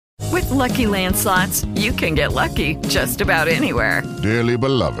Lucky Land Slots, you can get lucky just about anywhere. Dearly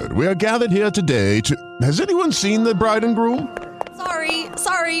beloved, we are gathered here today to... Has anyone seen the bride and groom?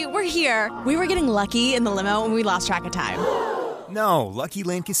 Sorry, we're here. We were getting lucky in the limo and we lost track of time. No, Lucky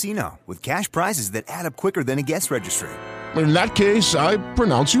Land Casino, with cash prizes that add up quicker than a guest registry. In that case, I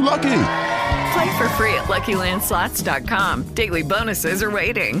pronounce you lucky. Play for free at LuckyLandSlots.com. Daily bonuses are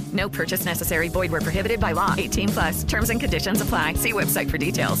waiting. No purchase necessary. Void where prohibited by law. 18+. Terms and conditions apply. See website for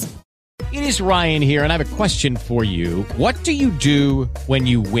details. It is Ryan here, and I have a question for you. What do you do when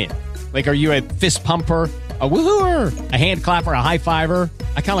you win? Like, are you a fist pumper, a woohooer, a hand clapper, a high fiver?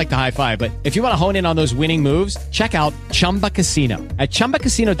 I kind of like the high five, but if you want to hone in on those winning moves, check out Chumba Casino. At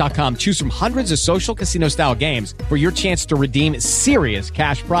ChumbaCasino.com, choose from hundreds of social casino-style games for your chance to redeem serious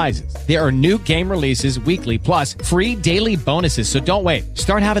cash prizes. There are new game releases weekly, plus free daily bonuses, so don't wait.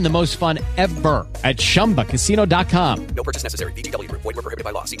 Start having the most fun ever at ChumbaCasino.com. No purchase necessary. VGW Group. Void where prohibited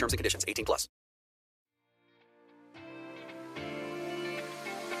by law. See terms and conditions. 18+.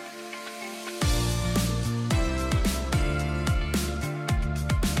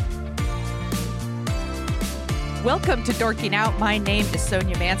 Welcome to Dorking Out. My name is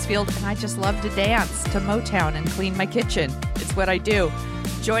Sonia Mansfield, and I just love to dance to Motown and clean my kitchen. It's what I do.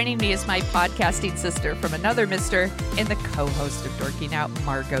 Joining me is my podcasting sister from another mister and the co-host of Dorking Out,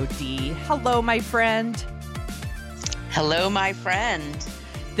 Margot D. Hello, my friend. Hello, my friend.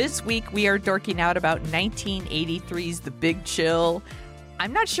 This week, we are dorking out about 1983's The Big Chill.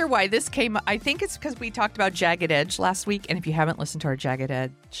 I'm not sure why this came. I think it's because we talked about Jagged Edge last week. And if you haven't listened to our Jagged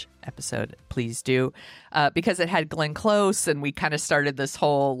Edge episode, please do. Because it had Glenn Close, and we kind of started this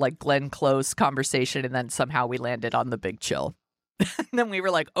whole like Glenn Close conversation, and then somehow we landed on The Big Chill. And then we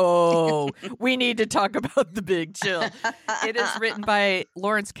were like, oh, we need to talk about The Big Chill. It is written by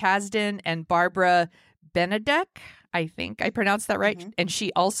Lawrence Kasdan and Barbara Benedek. I think I pronounced that right. Mm-hmm. And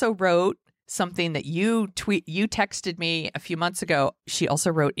she also wrote something that you texted me a few months ago. She also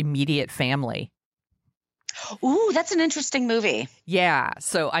wrote Immediate Family. Ooh, that's an interesting movie. Yeah.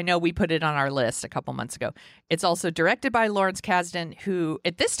 So I know we put it on our list a couple months ago. It's also directed by Lawrence Kasdan, who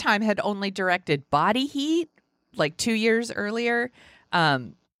at this time had only directed Body Heat like 2 years earlier.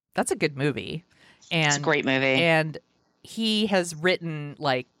 That's a good movie. And it's a great movie. And he has written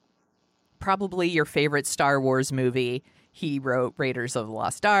like probably your favorite Star Wars movie. He wrote Raiders of the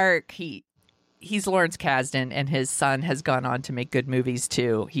Lost Ark. He's Lawrence Kasdan, and his son has gone on to make good movies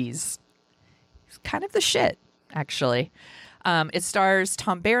too. He's kind of the shit, actually. It stars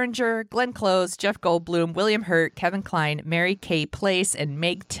Tom Berenger, Glenn Close, Jeff Goldblum, William Hurt, Kevin Kline, Mary Kay Place, and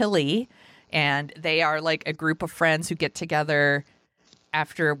Meg Tilly. And they are like a group of friends who get together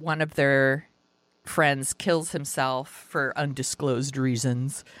after one of their friends kills himself for undisclosed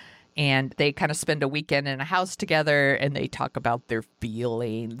reasons. And they kind of spend a weekend in a house together, and they talk about their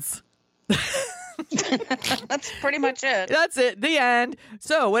feelings. That's pretty much it. That's it. The end.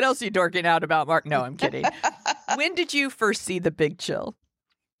 So what else are you dorking out about, Mark? No, I'm kidding. When did you first see The Big Chill?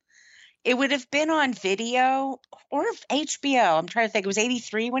 It would have been on video or HBO. I'm trying to think. It was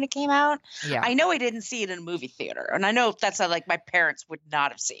 83 when it came out. Yeah. I know I didn't see it in a movie theater. And I know that's like my parents would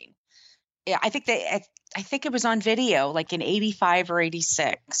not have seen. Yeah, I think it was on video like in 85 or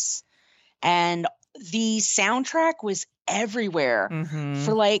 86. And the soundtrack was everywhere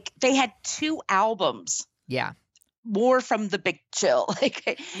for like, they had 2 albums. Yeah. More from The Big Chill.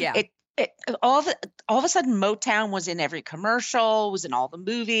 Like, yeah. All of a sudden Motown was in every commercial, was in all the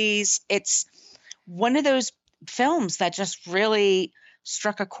movies. It's one of those films that just really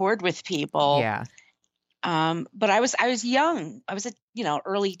struck a chord with people. Yeah. But I was young. I was a,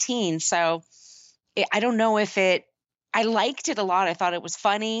 early teen. So I don't know if I liked it a lot. I thought it was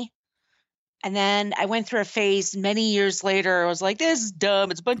funny. And then I went through a phase many years later. I was like, this is dumb.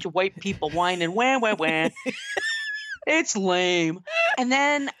 It's a bunch of white people whining, wah, wah, wah. It's lame. And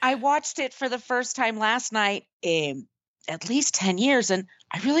then I watched it for the first time last night in at least 10 years, and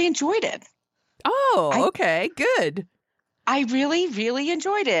I really enjoyed it. Oh, okay, good. I really, really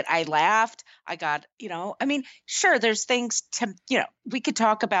enjoyed it. I laughed. I got, sure, there's things to, we could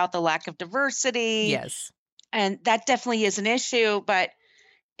talk about the lack of diversity. Yes. And that definitely is an issue, but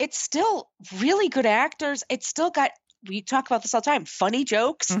it's still really good actors. It's still got, we talk about this all the time, funny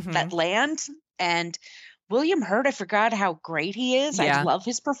jokes that land. And William Hurt, I forgot how great he is. Yeah. I love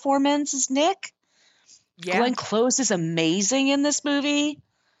his performance as Nick. Yeah. Glenn Close is amazing in this movie.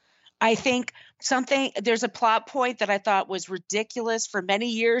 I think there's a plot point that I thought was ridiculous for many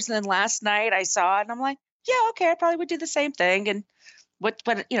years. And then last night I saw it and I'm like, yeah, okay, I probably would do the same thing. And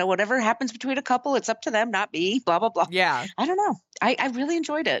whatever happens between a couple, it's up to them, not me, blah, blah, blah. Yeah. I don't know. I really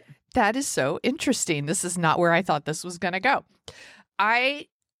enjoyed it. That is so interesting. This is not where I thought this was going to go. I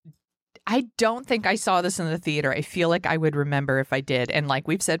I don't think I saw this in the theater. I feel like I would remember if I did. And like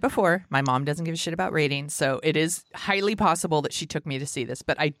we've said before, my mom doesn't give a shit about ratings. So it is highly possible that she took me to see this,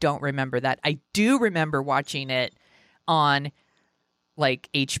 but I don't remember that. I do remember watching it on like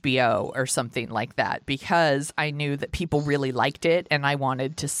HBO or something like that because I knew that people really liked it and I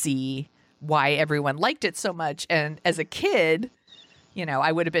wanted to see why everyone liked it so much. And as a kid, you know,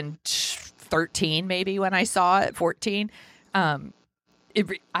 I would have been 13 maybe when I saw it, 14.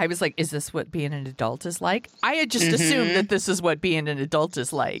 I was like, is this what being an adult is like? I had just assumed that this is what being an adult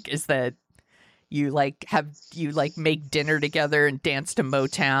is like, is that you make dinner together and dance to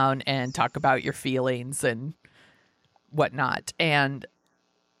Motown and talk about your feelings and whatnot. And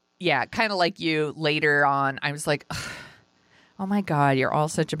yeah, kind of like you later on, I was like, oh my God, you're all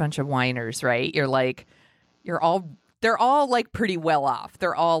such a bunch of whiners, right? They're all like pretty well off.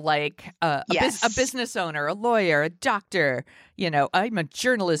 They're all like a business owner, a lawyer, a doctor. You know, I'm a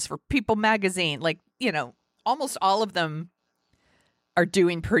journalist for People magazine. Like, you know, almost all of them are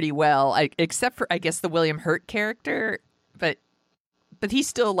doing pretty well, except for, I guess, the William Hurt character. But he's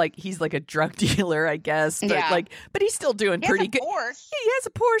still like, he's like a drug dealer, I guess. But but he's still doing pretty good. Porsche. He has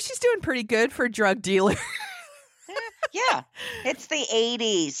a Porsche. He's doing pretty good for a drug dealer. Yeah. It's the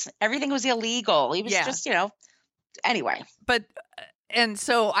 80s. Everything was illegal. He was just, you know. Anyway, and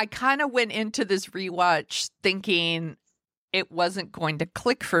so I kind of went into this rewatch thinking it wasn't going to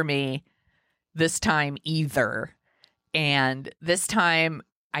click for me this time either. And this time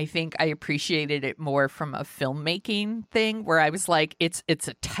I think I appreciated it more from a filmmaking thing where I was like, it's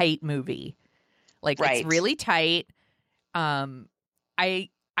a tight movie. Like it's really tight. I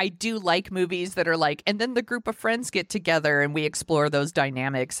do like movies that are like, and then the group of friends get together and we explore those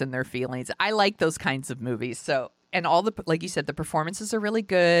dynamics and their feelings. I like those kinds of movies. So, and all the, like you said, the performances are really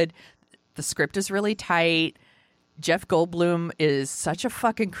good. The script is really tight. Jeff Goldblum is such a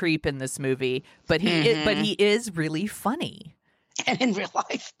fucking creep in this movie, but he is really funny. And in real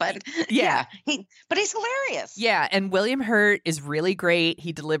life, but but he's hilarious. Yeah, and William Hurt is really great.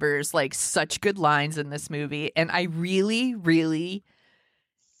 He delivers like such good lines in this movie, and I really, really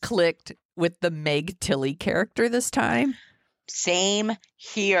clicked with the Meg Tilly character this time. Same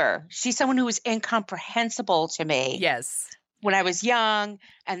here. She's someone who was incomprehensible to me. Yes. When I was young,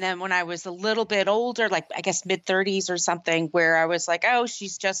 and then when I was a little bit older, like I guess mid-30s or something, where I was like, oh,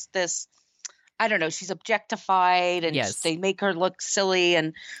 she's just this, I don't know, she's objectified and they make her look silly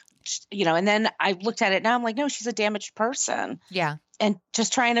and, you know, and then I looked at it now, I'm like, no, she's a damaged person. Yeah. And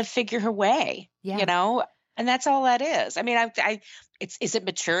just trying to figure her way, you know, and that's all that is. I mean, is it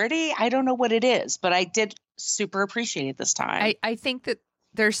maturity? I don't know what it is, but I did super appreciate it this time. I think that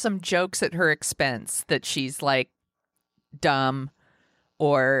there's some jokes at her expense that she's like dumb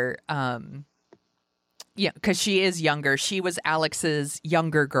or, because she is younger. She was Alex's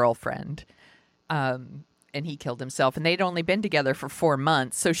younger girlfriend. And he killed himself, and they'd only been together for 4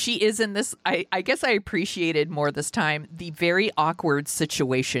 months. So she is in this, I guess I appreciated more this time, the very awkward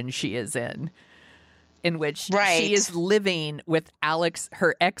situation she is in which she is living with Alex,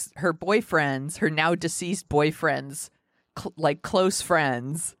 her boyfriends, her now deceased boyfriends, like close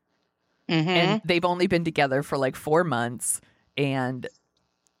friends. Mm-hmm. And they've only been together for like 4 months. And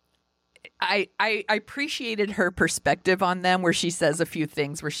I appreciated her perspective on them, where she says a few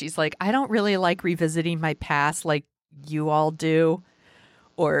things where she's like, I don't really like revisiting my past like you all do.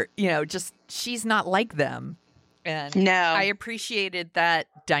 Or, you know, just she's not like them. And I appreciated that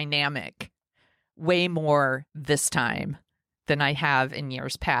dynamic way more this time than I have in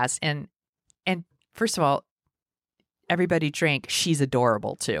years past. And first of all, everybody drink. She's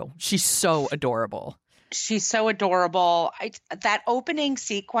adorable too. She's so adorable. She's so adorable. That opening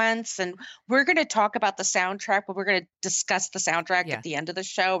sequence, and we're going to talk about the soundtrack, but we're going to discuss the soundtrack at the end of the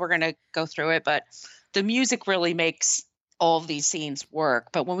show. We're going to go through it, but the music really makes all of these scenes work.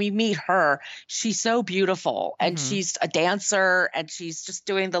 But when we meet her, she's so beautiful, and she's a dancer, and she's just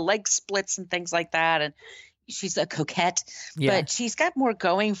doing the leg splits and things like that. And she's a coquette, but she's got more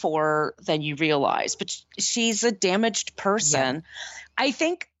going for her than you realize. But she's a damaged person. Yeah. I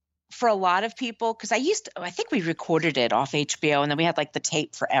think for a lot of people, because I think we recorded it off HBO, and then we had like the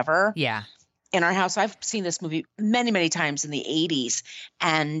tape forever. Yeah. In our house. So I've seen this movie many, many times in the 80s.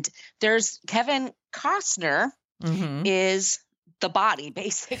 And there's Kevin Costner is the body,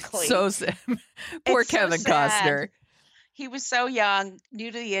 basically. So sad. Poor Kevin Costner. He was so young,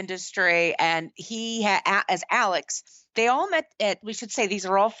 new to the industry, and he had, as Alex, they all met we should say these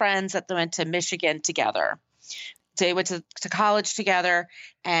are all friends that went to Michigan together. They went to college together,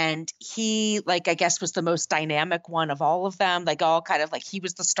 and he, like, I guess was the most dynamic one of all of them. Like, all kind of like, he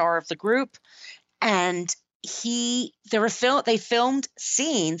was the star of the group. And they filmed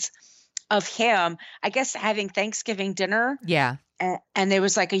scenes of him, I guess, having Thanksgiving dinner. Yeah. And there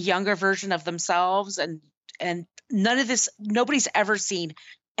was like a younger version of themselves, and none of this, nobody's ever seen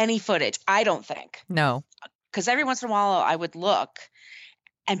any footage, I don't think. No. Because every once in a while I would look,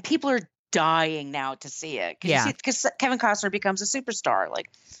 and people are dying now to see it. Because Kevin Costner becomes a superstar. Like,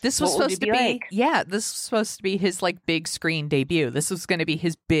 this was supposed to be like? Yeah, this was supposed to be his like big screen debut. This was going to be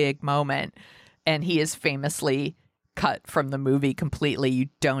his big moment, and he is famously cut from the movie completely. You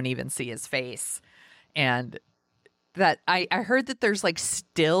don't even see his face. And that I heard that there's like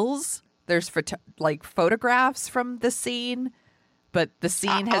stills, there's like photographs from the scene, but the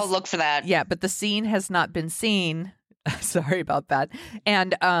scene I'll look for that. Yeah, but the scene has not been seen. Sorry about that.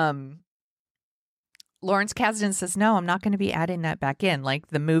 And Lawrence Kasdan says, no, I'm not going to be adding that back in. Like,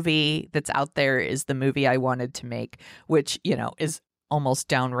 the movie that's out there is the movie I wanted to make, which, you know, is almost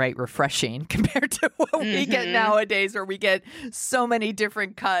downright refreshing compared to what we get nowadays, where we get so many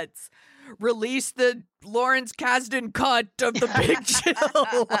different cuts. Release the Lawrence Kasdan cut of The Big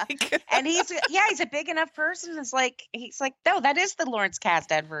Chill. Like, and he's a big enough person. It's like, he's like, no, that is the Lawrence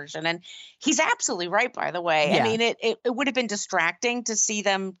Kasdan version. And he's absolutely right, by the way. Yeah. I mean, it would have been distracting to see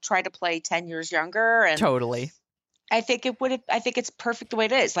them try to play 10 years younger. And totally. I think it's perfect the way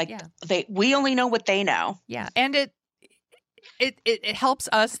it is. Like, we only know what they know. Yeah. And it helps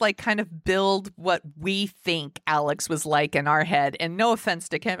us like kind of build what we think Alex was like in our head. And no offense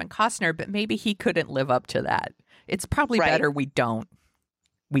to Kevin Costner, but maybe he couldn't live up to that. It's probably better we don't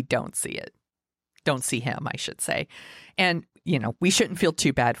see it. Don't see him, I should say. And, you know, we shouldn't feel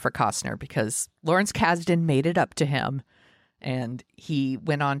too bad for Costner, because Lawrence Kasdan made it up to him. And he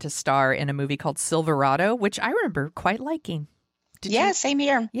went on to star in a movie called Silverado, which I remember quite liking. Did you? Same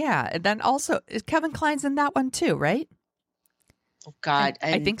here. Yeah. And then also, Kevin Kline's in that one too, right? Oh, God.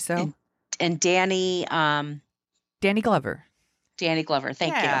 I think so. And Danny Glover. Danny Glover.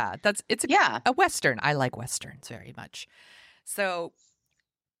 Thank you. Yeah, it's a Western. I like Westerns very much. So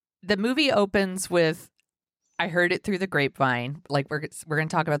the movie opens with, I heard it through the grapevine. Like, we're going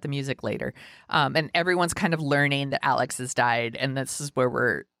to talk about the music later. And everyone's kind of learning that Alex has died. And this is where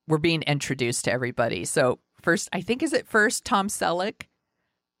we're being introduced to everybody. So first, I think, is it first Tom Selleck?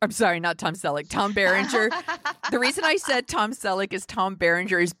 I'm sorry, not Tom Selleck, Tom Berenger. The reason I said Tom Selleck is Tom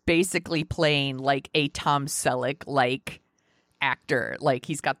Berenger is basically playing like a Tom Selleck-like actor. Like,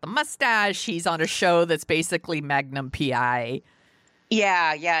 he's got the mustache. He's on a show that's basically Magnum P.I.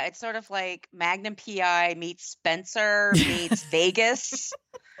 Yeah. It's sort of like Magnum P.I. meets Spencer meets Vegas.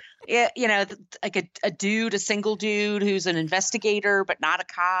 Yeah, you know, like a single dude who's an investigator but not a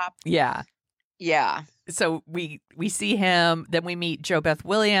cop. Yeah. Yeah. So we see him, then we meet Jo Beth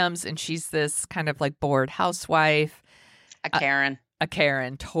Williams, and she's this kind of like bored housewife. A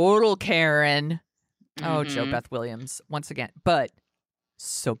Karen. Total Karen. Oh, Jo Beth Williams, once again. But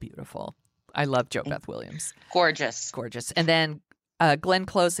so beautiful. I love Jo Beth Williams. Gorgeous. And then Glenn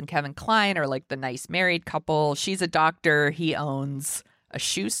Close and Kevin Kline are like the nice married couple. She's a doctor. He owns a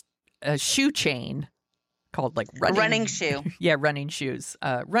shoe chain called like Running Shoe. Yeah, Running Shoes.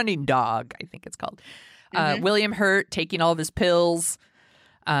 Running Dog, I think it's called. William Hurt taking all of his pills.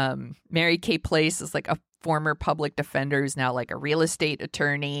 Mary Kay Place is like a former public defender who's now like a real estate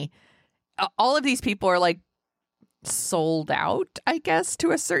attorney. All of these people are like sold out, I guess,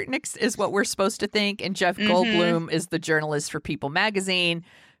 to a certain extent, is what we're supposed to think. And Jeff Goldblum is the journalist for People magazine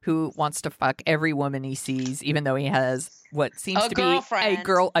who wants to fuck every woman he sees, even though he has what seems to be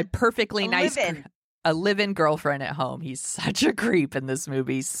a perfectly nice a live-in girlfriend at home. He's such a creep in this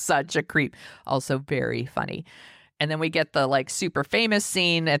movie. Such a creep. Also very funny. And then we get the like super famous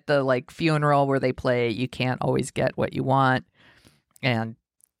scene at the like funeral where they play You Can't Always Get What You Want. And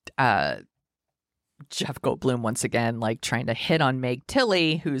Jeff Goldblum once again like trying to hit on Meg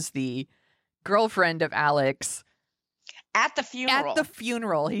Tilly, who's the girlfriend of Alex. At the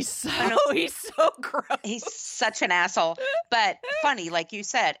funeral. He's so gross. He's such an asshole, but funny, like you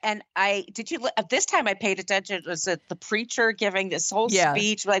said. And this time I paid attention. Was it the preacher giving this whole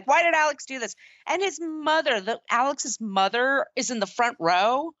speech? Like, why did Alex do this? And his mother, Alex's mother, is in the front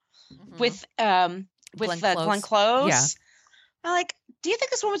row with Glenn Close. Yeah. I'm like, do you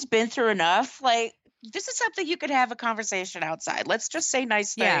think this woman's been through enough? Like, this is something you could have a conversation outside. Let's just say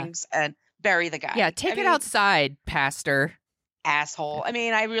nice things and bury the guy. Yeah, take it outside, pastor. Asshole. I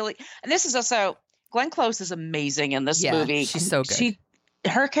mean, and this is also, Glenn Close is amazing in this movie. She's so good.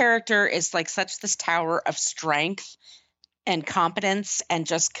 Her character is like such this tower of strength and competence and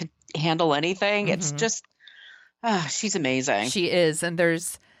just can handle anything. It's just, she's amazing. She is. And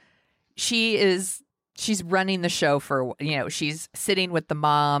she's running the show for, she's sitting with the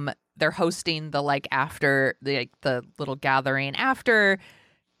mom. They're hosting the like after the little gathering after.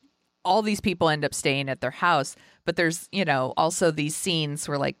 all these people end up staying at their house. But there's, also these scenes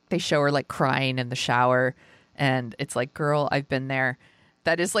where like they show her like crying in the shower, and it's like, girl, I've been there.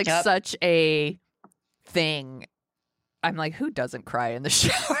 That is like such a thing. I'm like, who doesn't cry in the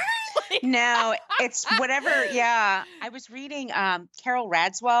shower? No, it's whatever. Yeah. I was reading Carol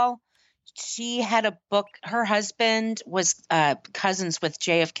Radswell. She had a book. Her husband was cousins with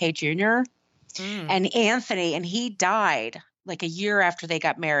JFK Jr. And Anthony, and he died like a year after they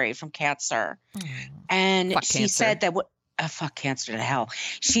got married from cancer. And Fuck she cancer. said that fuck cancer to hell.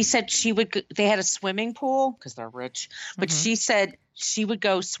 She said they had a swimming pool because they're rich, but she said she would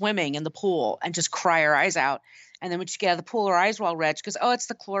go swimming in the pool and just cry her eyes out. And then when she get out of the pool, her eyes were all red because, it's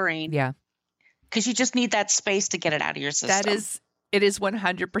the chlorine. Yeah. Because you just need that space to get it out of your system. It is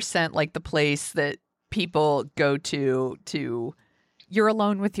 100% like the place that people go to you're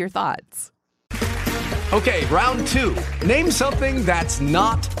alone with your thoughts. Okay, round 2. Name something that's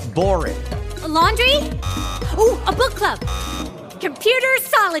not boring. A laundry? Ooh, a book club. Computer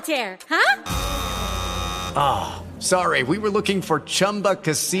solitaire, huh? Ah, sorry, we were looking for Chumba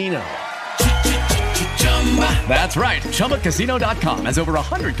Casino. That's right. ChumbaCasino.com has over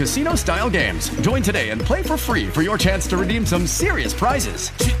 100 casino-style games. Join today and play for free for your chance to redeem some serious prizes.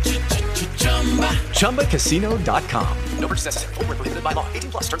 ChumbaCasino.com. No purchase necessary. Void where prohibited by law.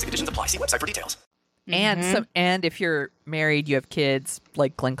 18 plus. Terms and conditions apply. See website for details. And if you're married, you have kids,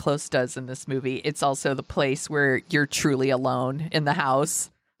 like Glenn Close does in this movie, it's also the place where you're truly alone in the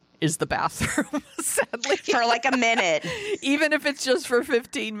house. Is the bathroom, sadly. For like a minute. Even if it's just for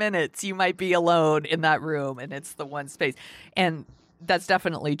 15 minutes, you might be alone in that room, and it's the one space. And that's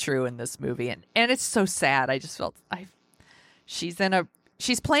definitely true in this movie. And it's so sad. I just felt she's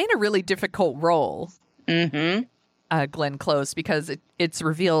playing a really difficult role, Glenn Close, because it's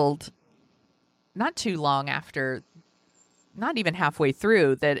revealed not too long after, not even halfway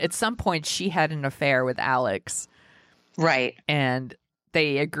through, that at some point she had an affair with Alex. Right. And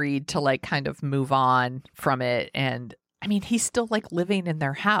they agreed to like kind of move on from it. And I mean, he's still like living in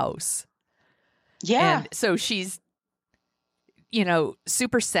their house. Yeah. And so she's,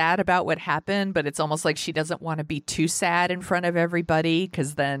 super sad about what happened, but it's almost like she doesn't want to be too sad in front of everybody,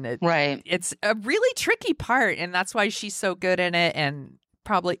 because then it's a really tricky part. And that's why she's so good in it. And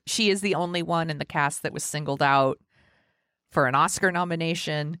probably she is the only one in the cast that was singled out for an Oscar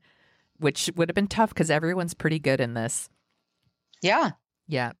nomination, which would have been tough because everyone's pretty good in this. Yeah.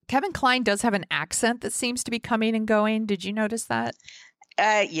 Yeah. Kevin Kline does have an accent that seems to be coming and going. Did you notice that?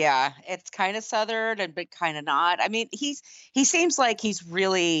 Yeah. It's kind of Southern, but kind of not. I mean, he seems like he's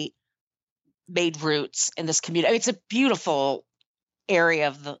really made roots in this community. It's a beautiful area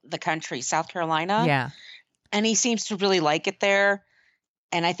of the country, South Carolina. Yeah. And he seems to really like it there.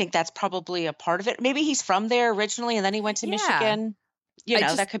 And I think that's probably a part of it. Maybe he's from there originally and then he went to Michigan.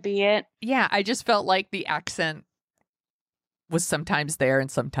 That could be it. Yeah. I just felt like the accent was sometimes there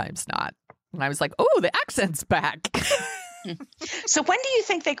and sometimes not. And I was like, oh, the accent's back. So when do you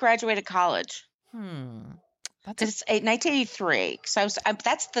think they graduated college? That's It's 1983. So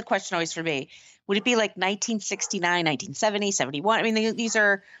that's the question always for me. Would it be like 1969, 1970, 71? I mean, these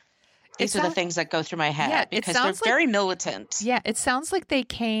are the things that go through my head. Yeah, because they're very militant. Yeah, it sounds like they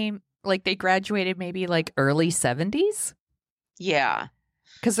graduated maybe like early 70s. Yeah.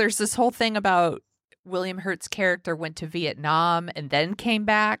 Because there's this whole thing about William Hurt's character went to Vietnam and then came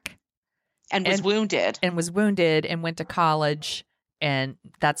back. And was wounded. And was wounded and went to college. And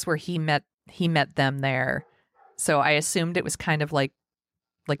that's where he met them there. So I assumed it was kind of like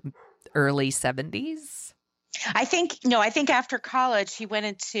early 70s. I think after college he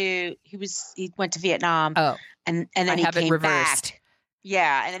went to Vietnam. Oh. And then he came reversed. back.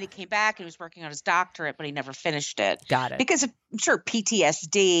 Yeah, and then he came back and was working on his doctorate, but he never finished it. Got it. Because of, I'm sure,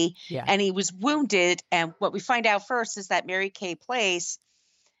 PTSD. Yeah. And he was wounded. And what we find out first is that Mary Kay Place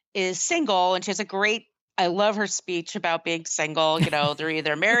is single, and she has a great, I love her speech about being single. They're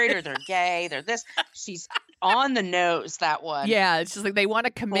either married or they're gay. They're this. She's on the nose, that one. Yeah, it's just like they want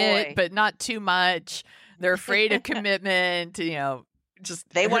to commit, but not too much. They're afraid of commitment, just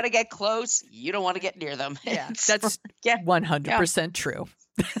they want to get close. You don't want to get near them. Yeah, that's 100% true.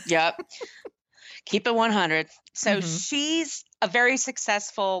 Yep. Keep it 100. So she's a very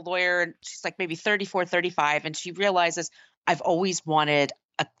successful lawyer. She's like maybe 34, 35. And she realizes, I've always wanted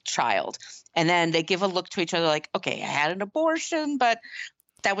a child. And then they give a look to each other like, okay, I had an abortion, but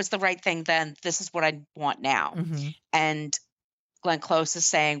that was the right thing then. This is what I want now. And Glenn Close is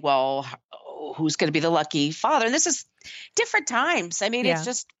saying, well, who's going to be the lucky father? And this is different times. I mean, it's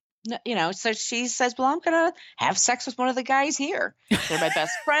just, so she says, well, I'm going to have sex with one of the guys here. They're my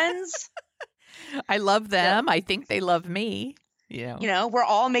best friends. I love them. I think they love me. Yeah. You know, we're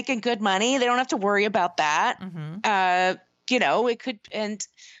all making good money. They don't have to worry about that. Mm-hmm. You know, it could, and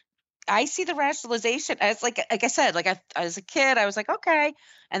I see the rationalization as like I said, like I as a kid, I was like, okay.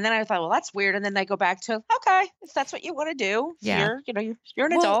 And then I thought, well, that's weird. And then I go back to, okay, if that's what you want to do, Yeah. you're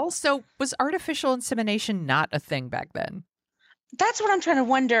an adult. So was artificial insemination not a thing back then? That's what I'm trying to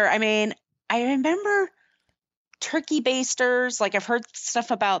wonder. I mean, I remember turkey basters. Like I've heard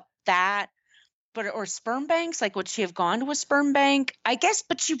stuff about that, or sperm banks. Like would she have gone to a sperm bank? I guess,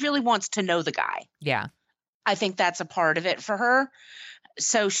 but she really wants to know the guy. Yeah. I think that's a part of it for her.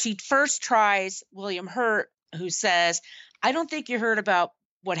 So she first tries William Hurt, who says, I don't think you heard about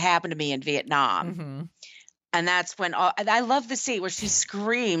what happened to me in Vietnam. Mm-hmm. And that's when and I love the scene where she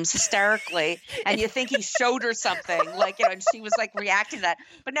screams hysterically and you think he showed her something like, you know, and she was like reacting to that.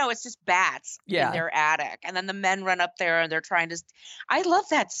 But no, it's just bats in their attic. And then the men run up there and they're trying to. I love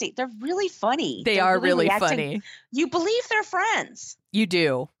that scene. They're really funny. They're really funny. You believe they're friends. You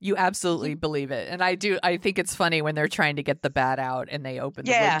do. You absolutely believe it. And I do. I think it's funny when they're trying to get the bat out and they open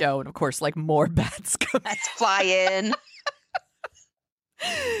the window and of course like more bats come. Bats fly in.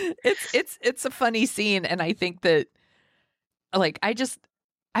 It's a funny scene, and I think that like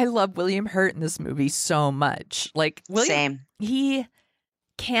I love William Hurt in this movie so much. Like William, he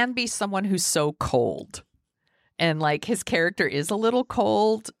can be someone who's so cold, and like his character is a little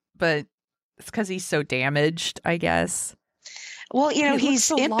cold, but it's because he's so damaged, I guess. Well, you know, he's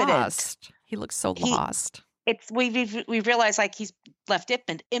so impotent. lost. He looks so lost. It's we realize like he's left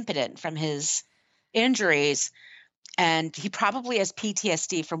impotent from his injuries. And he probably has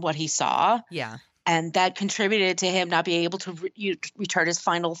PTSD from what he saw. Yeah. And that contributed to him not being able to return his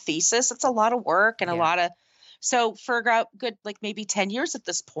final thesis. It's a lot of work and a lot of. So for a good, like maybe 10 years at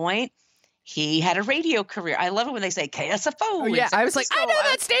this point, he had a radio career. I love it when they say KSFO. Oh, yeah. I was like, I know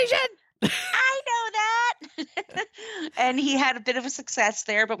that station. I know that. And he had a bit of a success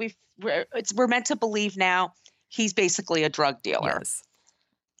there, but we're meant to believe now he's basically a drug dealer. Yes.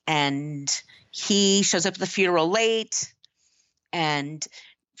 And he shows up at the funeral late. And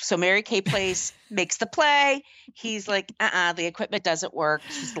so Mary Kay Place makes the play. He's like, the equipment doesn't work.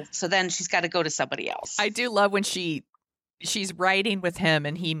 So then she's got to go to somebody else. I do love when she's writing with him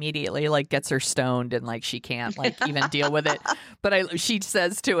and he immediately like gets her stoned and like she can't like even deal with it. But she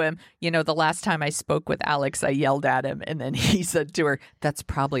says to him, you know, the last time I spoke with Alex, I yelled at him. And then he said to her, that's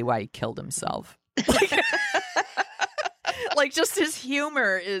probably why he killed himself. Like just his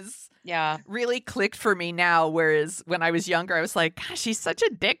humor is really clicked for me now. Whereas when I was younger, I was like, gosh, he's such a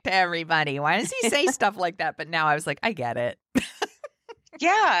dick to everybody. Why does he say stuff like that? But now I was like, I get it.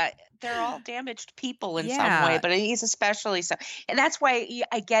 Yeah, they're all damaged people in some way, but he's especially so. And that's why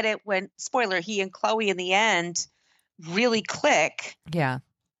I get it when, spoiler, he and Chloe in the end really click. Yeah.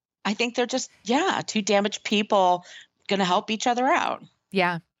 I think they're just, two damaged people going to help each other out.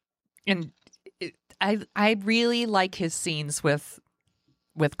 Yeah. And I really like his scenes with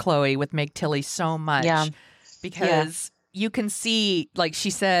Chloe, with Meg Tilly so much because you can see, like she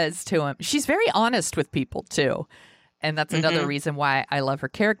says to him, she's very honest with people too. And that's another reason why I love her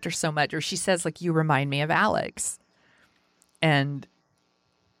character so much. Or she says, like, you remind me of Alex. And,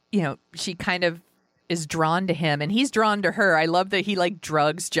 you know, she kind of is drawn to him and he's drawn to her. I love that he, like,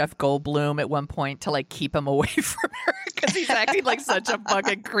 drugs Jeff Goldblum at one point to, like, keep him away from her because he's acting like such a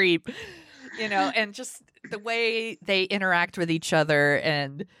fucking creep, you know, and just the way they interact with each other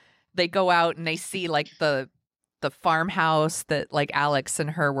and they go out and they see, like, the farmhouse that, like, Alex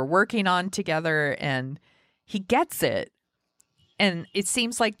and her were working on together and he gets it. And it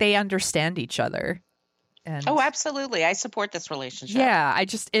seems like they understand each other. And oh, absolutely. I support this relationship. Yeah,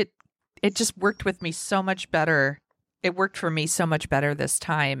 it just worked with me so much better. It worked for me so much better this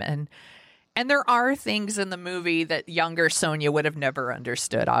time. And there are things in the movie that younger Sonia would have never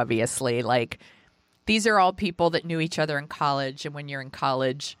understood, obviously. Like, these are all people that knew each other in college. And when you're in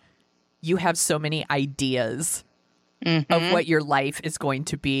college, you have so many ideas of what your life is going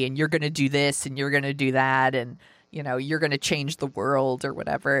to be, and you're going to do this and you're going to do that, and you know, you're going to change the world or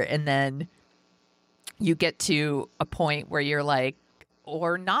whatever. And then you get to a point where you're like,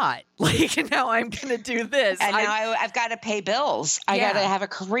 or not, like, now I'm going to do this. And now I've got to pay bills. I got to have a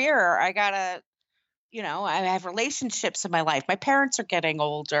career. I got to, you know, I have relationships in my life. My parents are getting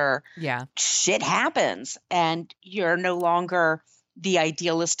older. Yeah. Shit happens. And you're no longer the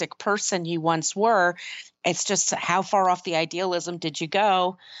idealistic person you once were. It's just how far off the idealism did you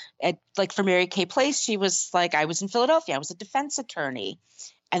go? Like for Mary Kay Place, she was like, I was in Philadelphia. I was a defense attorney.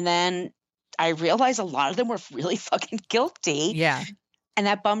 And then I realized a lot of them were really fucking guilty. Yeah. And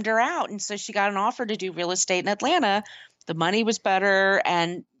that bummed her out. And so she got an offer to do real estate in Atlanta. The money was better.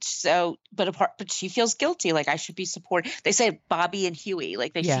 And so, but she feels guilty. Like I should be supporting. They say Bobby and Huey,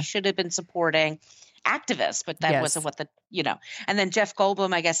 like she should have been supporting activists, but that wasn't what and then Jeff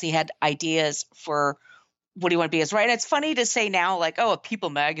Goldblum, I guess he had ideas for what do you want to be as writer. It's funny to say now, like, oh, a People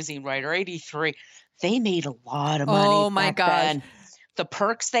magazine writer, 83. They made a lot of money. Oh my back God. then. The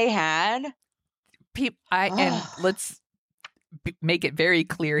perks they had. And let's make it very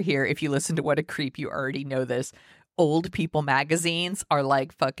clear here. If you listen to What a Creep, you already know this. Old People magazines are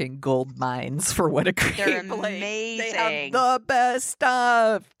like fucking gold mines for What a Creep. They're amazing. They have the best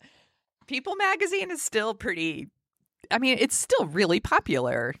stuff. People magazine is still it's still really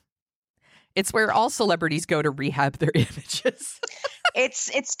popular. It's where all celebrities go to rehab their images.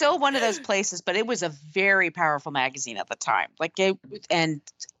 It's still one of those places, but it was a very powerful magazine at the time.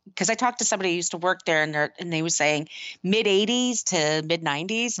 Because I talked to somebody who used to work there, and they were saying mid 80s to mid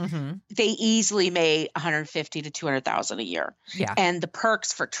 90s, they easily made $150,000 to $200,000 a year. Yeah, and the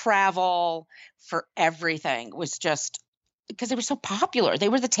perks for travel, for everything was just because they were so popular. They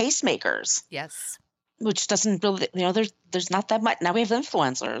were the tastemakers. Yes, which doesn't really, there's not that much. Now we have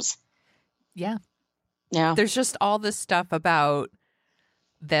influencers. Yeah, yeah. There's just all this stuff about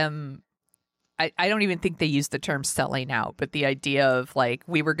them. I don't even think they use the term selling out, but the idea of like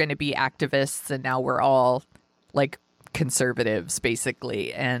we were going to be activists and now we're all like conservatives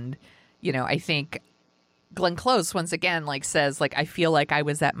basically. And, I think Glenn Close once again like says like, I feel like I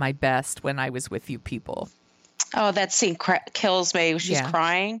was at my best when I was with you people. Oh, that scene kills me. She's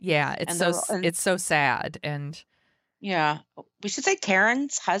crying. Yeah. It's so sad. And yeah, we should say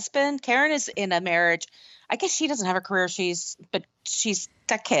Karen's husband. Karen is in a marriage. I guess she doesn't have a career. But she's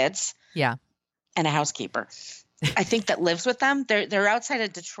got kids. Yeah. And a housekeeper, I think, that lives with them. They're outside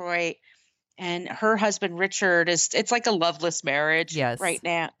of Detroit, and her husband Richard it's like a loveless marriage right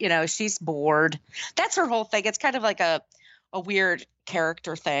now. She's bored. That's her whole thing. It's kind of like a weird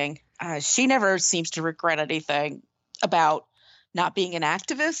character thing. She never seems to regret anything about not being an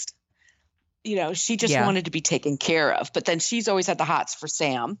activist. She just wanted to be taken care of. But then she's always had the hots for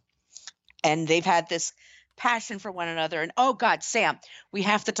Sam, and they've had this passion for one another. And oh God, Sam, we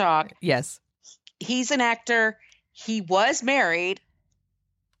have to talk. Yes. He's an actor. He was married.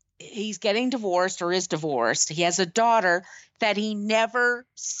 He's getting divorced or is divorced. He has a daughter that he never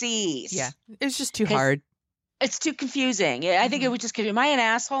sees. Yeah. It's just too hard. It's too confusing. I think it would just give you, am I an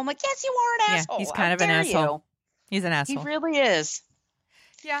asshole? I'm like, yes, you are an asshole. He's kind of an asshole. He's an asshole. He really is.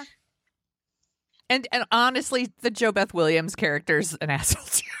 Yeah. And honestly, the Jo Beth Williams character's an asshole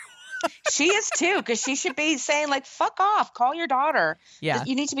too. She is too, because she should be saying like, fuck off, call your daughter. Yeah.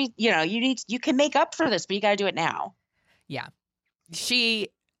 You need to be, you can make up for this, but you got to do it now. Yeah.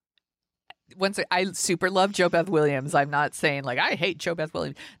 I super love Jo Beth Williams. I'm not saying like, I hate Jo Beth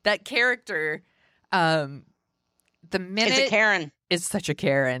Williams. That character, the minute. It's a Karen. Is such a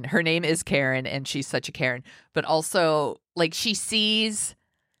Karen. Her name is Karen and she's such a Karen. But also like she sees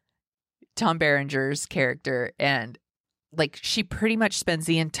Tom Berenger's character and like she pretty much spends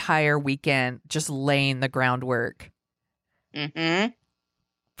the entire weekend just laying the groundwork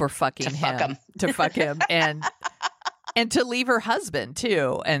for fucking him. To fuck him and to leave her husband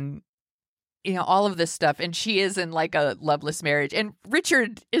too. And all of this stuff. And she is in like a loveless marriage. And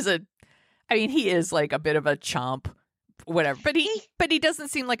Richard is he is like a bit of a chump, whatever. But he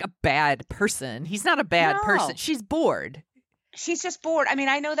doesn't seem like a bad person. He's not a bad person. She's bored. She's just bored. I mean,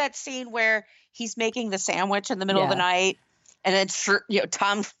 I know that scene where he's making the sandwich in the middle of the night, and then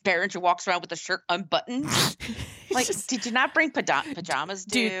Tom Berenger walks around with the shirt unbuttoned. Like, did you not bring pajamas,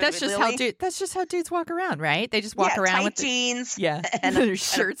 dude? That's just how dudes walk around, right? They just walk around with jeans, and their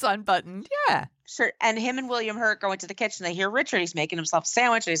shirts unbuttoned. Yeah, sure. And him and William Hurt go into the kitchen. They hear Richard. He's making himself a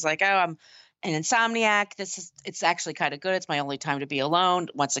sandwich, and he's like, "Oh, I'm an insomniac. It's actually kind of good. It's my only time to be alone."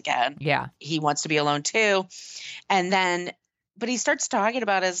 Once again, he wants to be alone too, and then. But he starts talking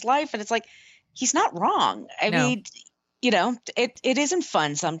about his life, and it's like, he's not wrong. I mean, it isn't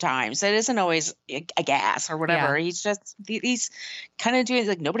fun sometimes. It isn't always a gas or whatever. Yeah. He's kind of doing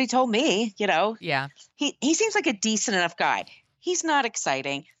like, nobody told me, Yeah. He seems like a decent enough guy. He's not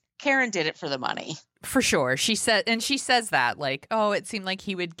exciting. Karen did it for the money. For sure. She says that like, oh, it seemed like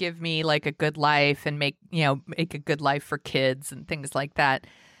he would give me like a good life and make a good life for kids and things like that.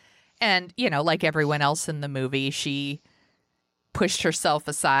 And, like everyone else in the movie, she pushed herself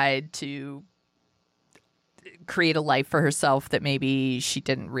aside to create a life for herself that maybe she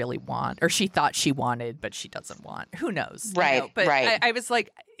didn't really want, or she thought she wanted, but she doesn't want. Who knows? Right. But right. I was like,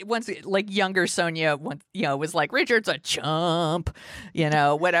 once, like younger Sonia, was like, Richard's a chump,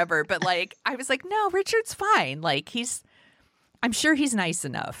 whatever. But like, I was like, no, Richard's fine. Like I'm sure he's nice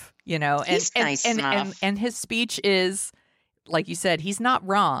enough. you know, and He's nice enough. and his speech is, like you said, he's not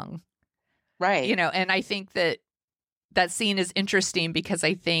wrong. Right. You know, and I think that scene is interesting because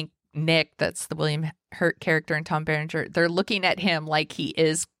I think Nick, that's the William Hurt character, and Tom Berenger, they're looking at him like he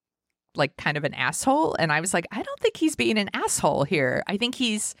is like kind of an asshole. And I was like, I don't think he's being an asshole here. I think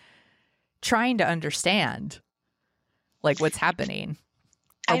he's trying to understand like what's happening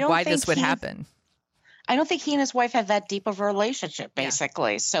or why this would happen. I don't think he and his wife have that deep of a relationship,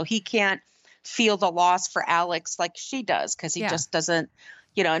 basically. Yeah. So he can't feel the loss for Alex like she does because he just doesn't,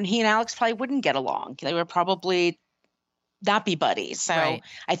 you know, and he and Alex probably wouldn't get along. They would probably not be buddies. So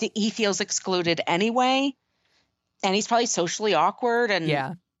I think he feels excluded anyway. And he's probably socially awkward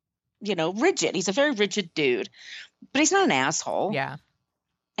and, you know, rigid. He's a very rigid dude, but he's not an asshole. Yeah.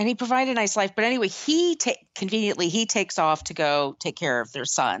 And he provided a nice life. But anyway, conveniently, he takes off to go take care of their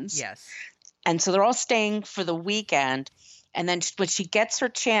sons. Yes. And so they're all staying for the weekend. And then when she gets her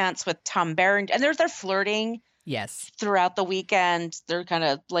chance with Tom Berenger, and they're flirting. Yes. Throughout the weekend, they're kind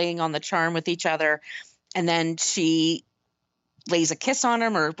of laying on the charm with each other. And then she lays a kiss on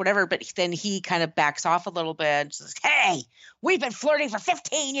him or whatever, but then he kind of backs off a little bit and says, hey, we've been flirting for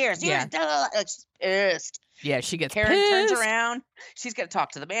 15 years. She's pissed. Yeah, she gets Karen pissed. turns around. She's going to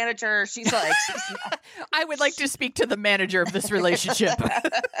talk to the manager. She's like, I would like to speak to the manager of this relationship.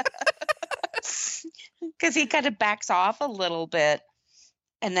 Because he kind of backs off a little bit.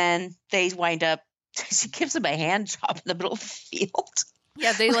 And then they wind up, she gives him a hand job in the middle of the field.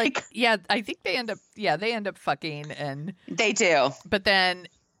 Yeah, they I think they end up fucking, and they do. But then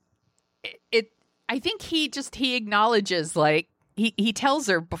I think he acknowledges, like, he tells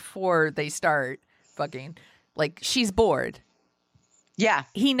her before they start fucking, like, she's bored. Yeah.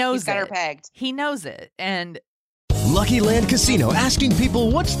 He knows He's got her pegged. He knows it. And Lucky Land Casino, asking people,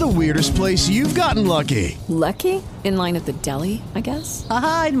 what's the weirdest place you've gotten lucky? Lucky? In line at the deli, I guess?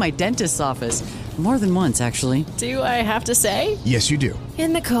 Aha, in my dentist's office. More than once, actually. Do I have to say? Yes, you do.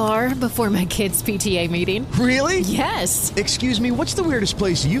 In the car before my kids' PTA meeting. Really? Yes. Excuse me, what's the weirdest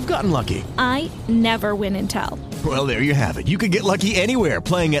place you've gotten lucky? I never win and tell. Well, there you have it. You can get lucky anywhere,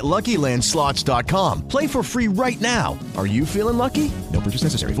 playing at LuckyLandSlots.com. Play for free right now. Are you feeling lucky? No purchase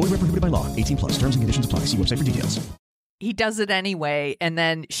necessary. Void where prohibited by law. 18+. Terms and conditions apply. See website for details. He does it anyway, and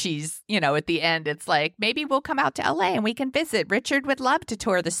then she's, you know, at the end, it's like, maybe we'll come out to LA and we can visit. Richard would love to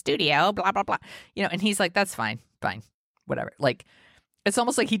tour the studio, blah, blah, blah. You know, and he's like, that's fine, whatever. Like, it's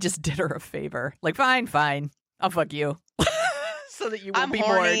almost like he just did her a favor. Like, fine, I'll fuck you. So that you won't be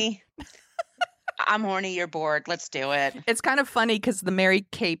horny. bored. I'm horny, you're bored, let's do it. It's kind of funny because the Mary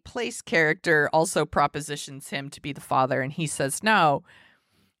Kay Place character also propositions him to be the father, and he says no.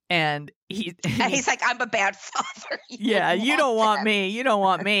 And he's like, I'm a bad father. You don't want me. You don't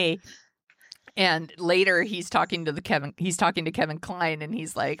want me. And later he's talking to Kevin Kline, and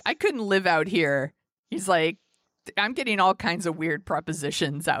he's like, I couldn't live out here. He's like, I'm getting all kinds of weird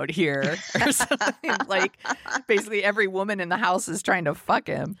propositions out here. Or something. Like, basically every woman in the house is trying to fuck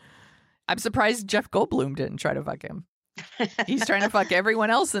him. I'm surprised Jeff Goldblum didn't try to fuck him. He's trying to fuck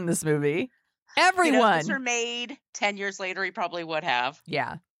everyone else in this movie. Everyone. You know, if these were made 10 years later, he probably would have.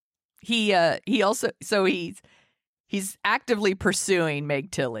 Yeah. He also, so he's actively pursuing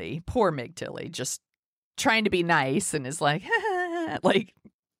Meg Tilly, poor Meg Tilly, just trying to be nice, and is like, like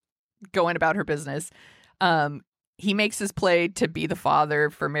going about her business. He makes his play to be the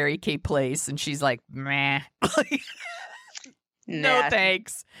father for Mary Kay Place, and she's like, meh, no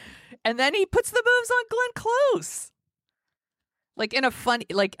thanks. And then he puts the moves on Glenn Close, like in a funny,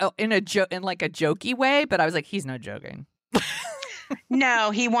 like in a jokey way. But I was like, he's not joking.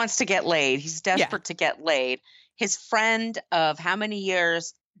 No, he wants to get laid. He's desperate to get laid. His friend of how many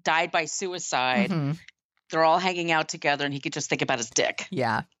years died by suicide. Mm-hmm. They're all hanging out together, and he could just think about his dick.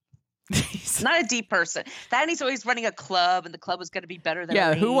 Yeah. He's not a deep person. That, and he's always running a club, and the club is going to be better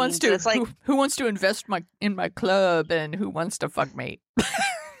than who wants to it's like, who wants to invest in my club, and who wants to fuck me?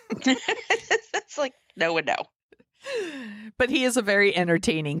 It's like, no and no. But he is a very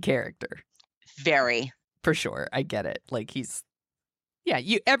entertaining character. Very. For sure. I get it. Like, he's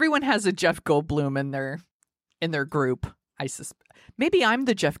everyone has a Jeff Goldblum in their group. Maybe I'm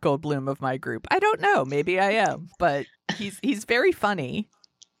the Jeff Goldblum of my group. I don't know. Maybe I am. But he's very funny.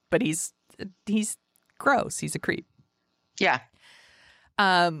 But he's gross. He's a creep. Yeah.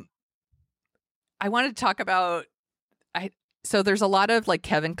 I wanted to talk about so there's a lot of like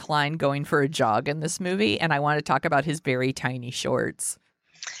Kevin Kline going for a jog in this movie, and I want to talk about his very tiny shorts.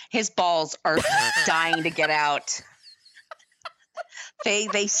 His balls are dying to get out.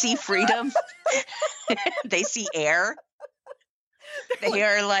 They see freedom. They see air. They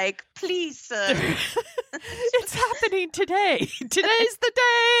are like, please, sir. It's happening today. Today's the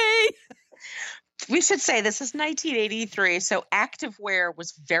day. We should say this is 1983, so activewear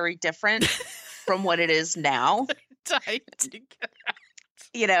was very different from what it is now.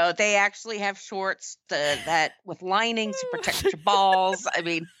 You know, they actually have shorts that with lining to protect your balls. I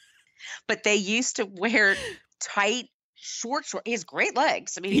mean, but they used to wear tight, short. He has great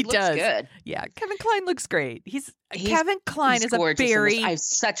legs. I mean, he looks good. Yeah, Kevin Kline looks great. Kevin Kline is a very. I have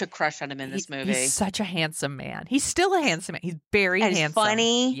such a crush on him in this movie. He's such a handsome man. He's still a handsome man. He's very handsome. He's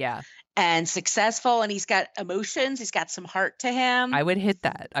funny. Yeah. And successful, and he's got emotions. He's got some heart to him. I would hit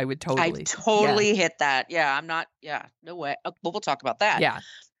that. I would totally. Hit that. Yeah, I'm not. Yeah, no way. We'll talk about that. Yeah.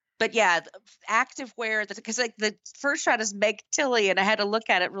 But yeah, activewear, because like the first shot is Meg Tilly, and I had to look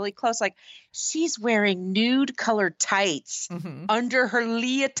at it really close. Like she's wearing nude colored tights under her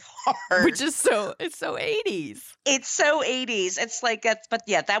leotard, which is it's so 80s. It's so 80s. It's like but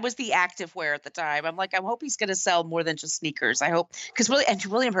yeah, that was the activewear at the time. I'm like, I hope he's going to sell more than just sneakers. I hope because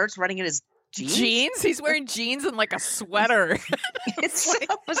William Hurt's running in his jeans. He's wearing jeans and like a sweater. It's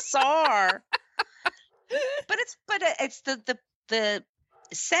so bizarre. But it's the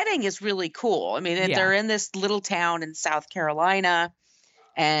setting is really cool. I mean, they're in this little town in South Carolina,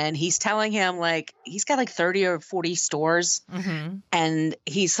 and he's telling him like he's got like 30 or 40 stores, and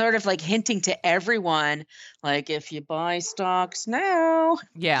he's sort of like hinting to everyone like, if you buy stocks now,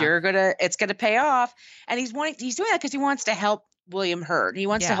 it's gonna pay off. And he's doing that because he wants to help William Hurt. He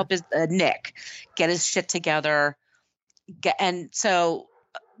wants to help his Nick get his shit together. And so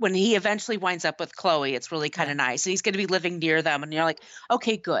when he eventually winds up with Chloe, it's really kind of nice. And he's going to be living near them. And you're like,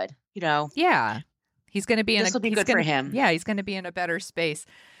 okay, good. You know? Yeah. He's going to be this will be good for him. Yeah. He's going to be in a better space.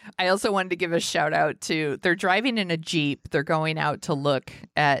 I also wanted to give a shout out to, they're driving in a Jeep. They're going out to look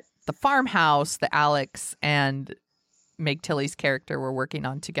at the farmhouse that Alex and Meg Tilly's character were working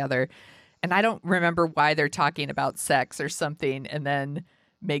on together. And I don't remember why they're talking about sex or something. And then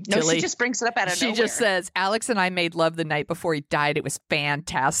Meg Tilly, she just brings it up out of nowhere. She just says, Alex and I made love the night before he died. It was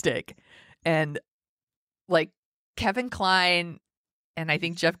fantastic. And like Kevin Kline and I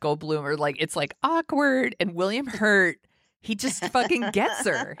think Jeff Goldblum are like, it's like awkward. And William Hurt, he just fucking gets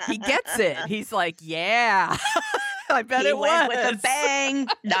her. He gets it. He's like, yeah, I bet it went was. with a bang,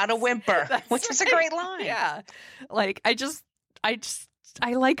 not a whimper, which is a great line. Yeah. Like, I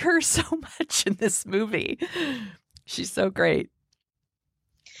like her so much in this movie. She's so great.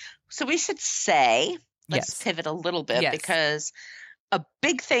 So we should say, let's pivot a little bit because a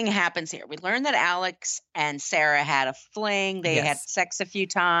big thing happens here. We learned that Alex and Sarah had a fling. They had sex a few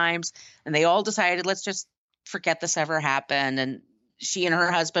times, and they all decided, let's just forget this ever happened. And she and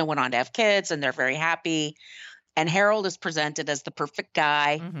her husband went on to have kids, and they're very happy. And Harold is presented as the perfect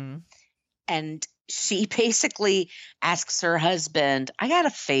guy. And she basically asks her husband, I got a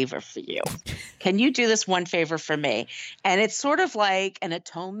favor for you. Can you do this one favor for me? And it's sort of like an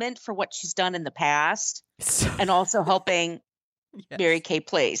atonement for what she's done in the past and also helping Mary Kay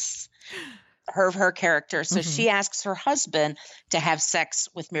Place, her character. So she asks her husband to have sex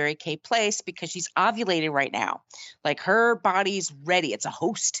with Mary Kay Place because she's ovulating right now. Like her body's ready. It's a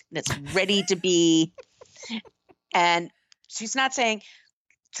host and it's ready to be. And she's not saying,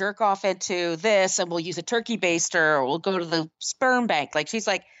 jerk off into this and we'll use a turkey baster or we'll go to the sperm bank. Like she's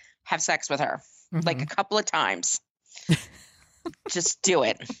like, have sex with her like a couple of times. Just do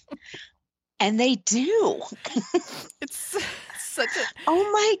it. And they do. It's such a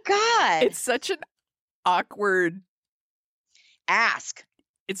oh my God. It's such an awkward ask.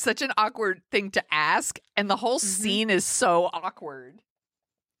 It's such an awkward thing to ask. And the whole scene is so awkward.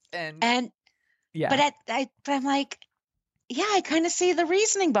 And yeah. But I'm like, yeah, I kind of see the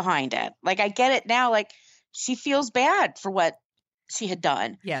reasoning behind it. Like, I get it now. Like, she feels bad for what she had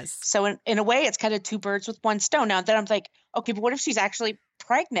done. Yes. So in a way, it's kind of two birds with one stone. Now then I'm like, okay, but what if she's actually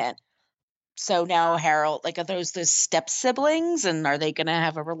pregnant? So now Harold, like, are those the step siblings? And are they going to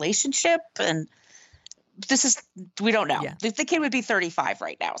have a relationship? And we don't know. Yeah. The kid would be 35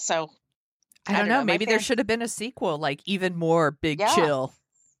 right now. So I don't know. Maybe there should have been a sequel, like even more Big Chill.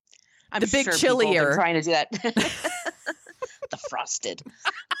 I'm the Big sure Chillier. Trying to do that. The frosted.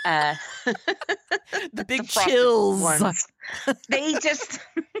 The Big Chills. Ones. They just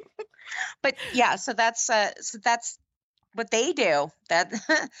but yeah, so that's what they do. That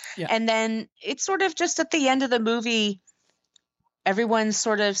and then it's sort of just at the end of the movie, everyone's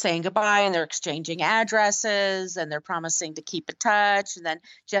sort of saying goodbye and they're exchanging addresses and they're promising to keep in touch. And then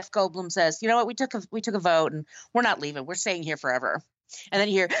Jeff Goldblum says, you know what, we took a vote and we're not leaving. We're staying here forever. And then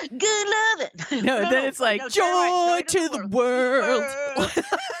you hear, good loving. No, then it's like, joy to the world.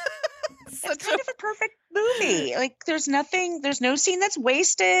 It's kind of a perfect movie. Like there's no scene that's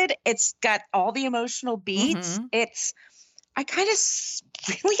wasted. It's got all the emotional beats. I kind of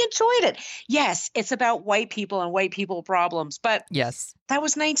really enjoyed it. Yes, it's about white people and white people problems, but yes, that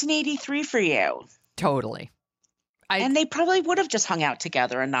was 1983 for you. Totally. And they probably would have just hung out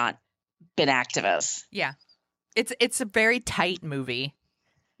together and not been activists. Yeah. It's a very tight movie.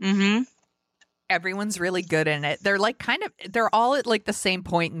 Mm-hmm. Everyone's really good in it. They're like they're all at like the same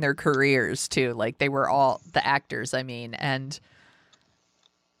point in their careers too. Like they were all the actors, I mean, and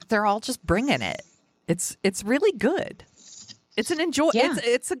they're all just bringing it. It's really good. It's an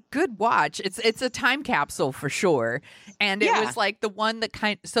it's a good watch. It's a time capsule for sure. And it was like the one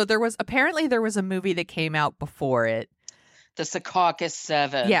that so there was a movie that came out before it. The Secaucus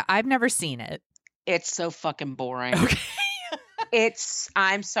 7. Yeah, I've never seen it. It's so fucking boring. Okay.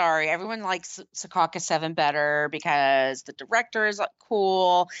 I'm sorry. Everyone likes Secaucus 7 better because the director is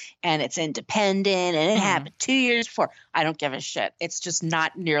cool and it's independent and it happened 2 years before. I don't give a shit. It's just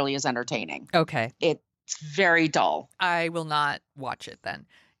not nearly as entertaining. Okay. It's very dull. I will not watch it then.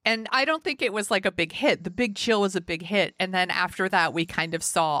 And I don't think it was like a big hit. The Big Chill was a big hit. And then after that, we kind of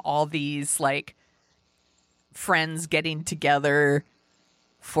saw all these like friends getting together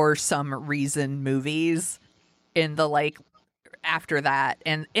for some reason movies in the like after that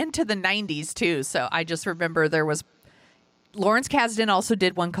and into the 90s too. So I just remember there was Lawrence Kasdan also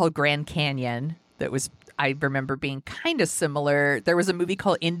did one called Grand Canyon that was, I remember being kind of similar. There was a movie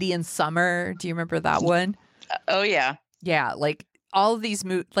called Indian Summer. Do you remember that one? Oh yeah. Yeah. Like all of these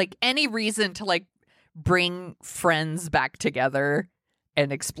like any reason to like bring friends back together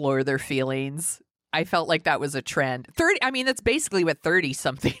and explore their feelings. I felt like that was a trend. 30. I mean, that's basically what 30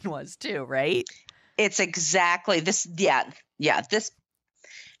 something was too, right? It's exactly this. Yeah.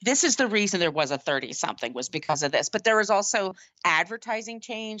 This is the reason there was a 30 something was because of this. But there was also advertising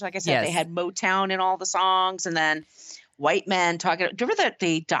change. Like I said, they had Motown in all the songs, and then white men talking. Do you remember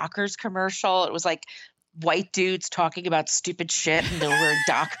the Dockers commercial? It was like white dudes talking about stupid shit, and they were wearing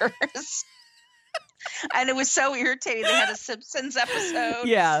Dockers. And it was so irritating. They had a Simpsons episode,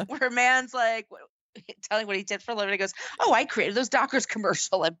 where a man's like telling what he did for a living. He goes, "Oh, I created those Dockers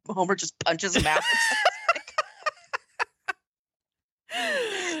commercial," and Homer just punches him out.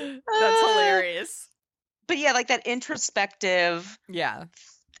 That's hilarious. But yeah, like that introspective,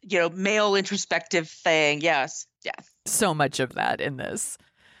 male introspective thing. Yes. Yeah. So much of that in this.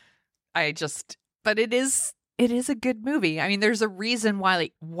 But it is a good movie. I mean, there's a reason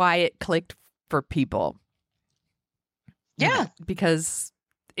why it clicked for people. Yeah. You know, because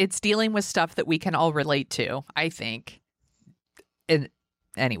it's dealing with stuff that we can all relate to, I think. And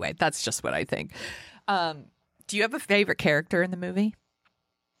anyway, that's just what I think. Do you have a favorite character in the movie?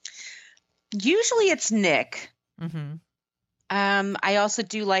 Usually it's Nick. Mm-hmm. I also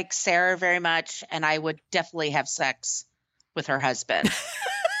do like Sarah very much, and I would definitely have sex with her husband.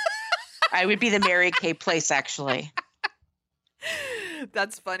 I would be the Mary Kay Place, actually.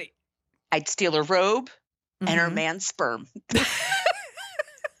 That's funny. I'd steal her robe and her man's sperm.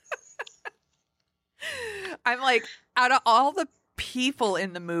 I'm like, out of all the people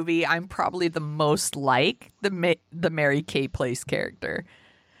in the movie, I'm probably the most like the Mary Kay Place character.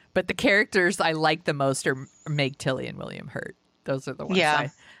 But the characters I like the most are Meg Tilly and William Hurt. Those are the ones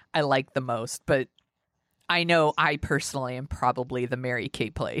I like the most. But I know I personally am probably the Mary Kay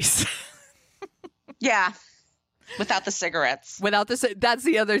Place. Yeah. Without the cigarettes. That's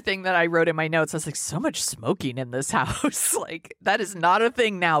the other thing that I wrote in my notes. I was like, so much smoking in this house. Like, that is not a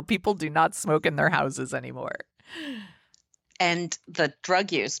thing now. People do not smoke in their houses anymore. And the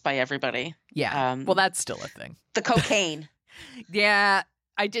drug use by everybody. Yeah. Well, that's still a thing. The cocaine. Yeah.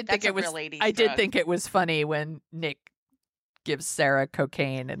 I did think it was. I did think it was funny when Nick gives Sarah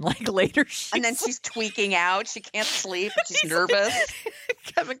cocaine, and like later and then she's tweaking out. She can't sleep. She's nervous.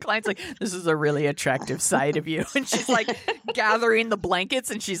 Kevin Kline's like, "This is a really attractive side of you," and she's like gathering the blankets,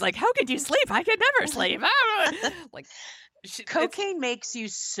 and she's like, "How could you sleep? I could never sleep." Like, cocaine makes you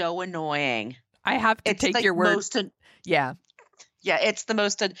so annoying. I have to take your word. Yeah. Yeah, it's the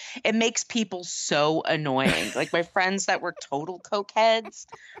most, it makes people so annoying. Like my friends that were total cokeheads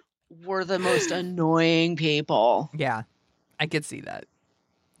were the most annoying people. Yeah, I could see that.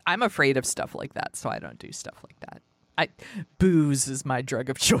 I'm afraid of stuff like that, so I don't do stuff like that. Booze is my drug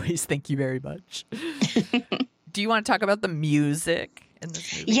of choice. Thank you very much. Do you want to talk about the music in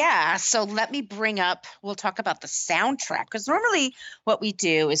this movie? Yeah, so we'll talk about the soundtrack. Because normally what we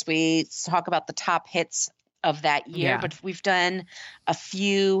do is we talk about the top hits of that year, but we've done a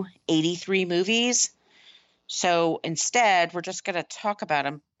few 83 movies. So instead, we're just going to talk about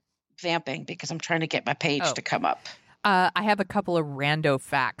them vamping because I'm trying to get my page to come up. I have a couple of rando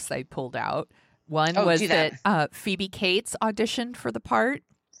facts I pulled out. One was that Phoebe Cates auditioned for the part.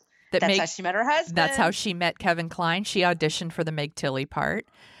 That's how she met her husband. That's how she met Kevin Kline. She auditioned for the Meg Tilly part.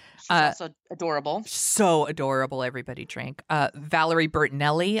 She's also adorable. So adorable. Everybody drank. Valerie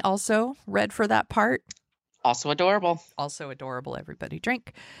Bertinelli also read for that part. Also adorable. Also adorable. Everybody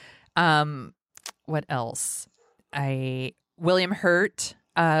drink. What else? William Hurt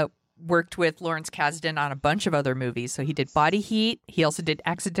worked with Lawrence Kasdan on a bunch of other movies. So he did Body Heat. He also did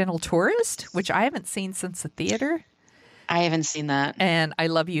Accidental Tourist, which I haven't seen since the theater. I haven't seen that. And I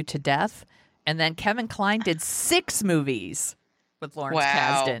Love You to Death. And then Kevin Kline did 6 movies with Lawrence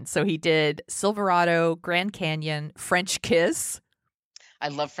Kasdan. So he did Silverado, Grand Canyon, French Kiss. I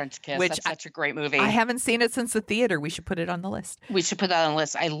love French Kiss. That's such a great movie. I haven't seen it since the theater. We should put it on the list. We should put that on the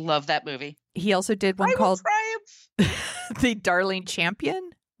list. I love that movie. He also did one called The Darling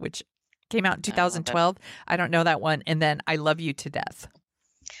Champion, which came out in 2012. I don't know that one. And then I Love You to Death.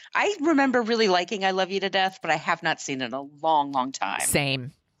 I remember really liking I Love You to Death, but I have not seen it in a long, long time.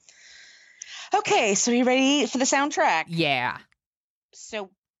 Same. Okay, so you ready for the soundtrack? Yeah. So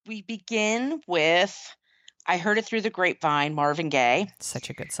we begin with I Heard It Through the Grapevine, Marvin Gaye. Such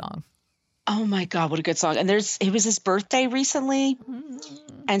a good song. Oh my God, what a good song. And it was his birthday recently.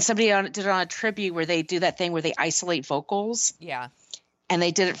 And somebody did it on a tribute where they do that thing where they isolate vocals. Yeah. And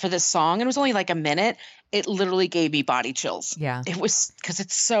they did it for this song. And it was only like a minute. It literally gave me body chills. Yeah. It was because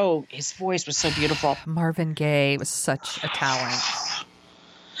his voice was so beautiful. Marvin Gaye was such a talent.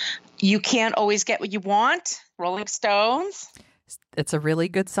 You Can't Always Get What You Want, Rolling Stones. It's a really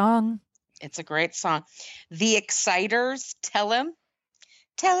good song. It's a great song. The Exciters, Tell Him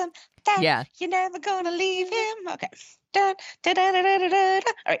that you're never going to leave him. Okay. Da, da, da, da, da, da, da. All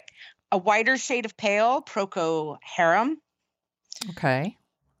right. A Whiter Shade of Pale, Procol Harum. Okay.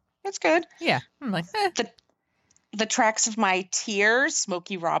 That's good. Yeah. I'm like, The Tracks of My Tears,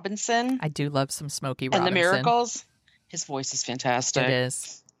 Smokey Robinson. I do love some Smokey Robinson. And The Miracles. His voice is fantastic. It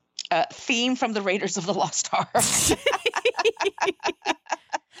is. Theme from the Raiders of the Lost Ark.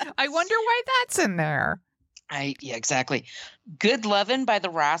 I wonder why that's in there. Yeah, exactly. Good Lovin' by the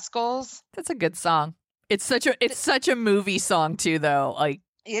Rascals. That's a good song. It's such a movie song too, though. Like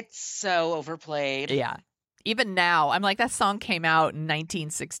it's so overplayed. Yeah. Even now, I'm like, that song came out in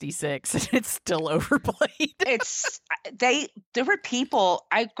 1966 and it's still overplayed. There were people,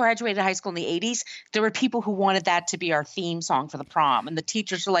 I graduated high school in the 80s. There were people who wanted that to be our theme song for the prom. And the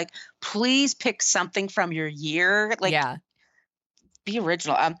teachers were like, please pick something from your year. Like, be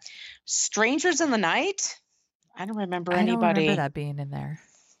original. Strangers in the Night. I don't remember anybody. I don't remember that being in there.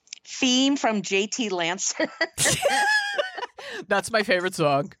 Theme from JT Lancer. That's my favorite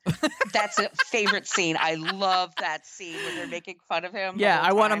song. That's a favorite scene. I love that scene when they're making fun of him. Yeah,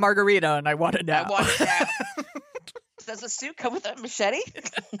 I want a margarita and I want it now. I want it now. Does the suit come with a machete?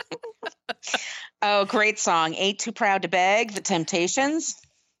 Oh, great song. Ain't Too Proud to Beg, The Temptations.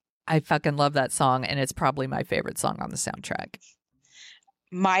 I fucking love that song, and it's probably my favorite song on the soundtrack.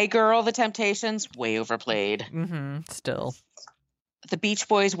 My Girl, The Temptations, way overplayed. Mm-hmm, still. The Beach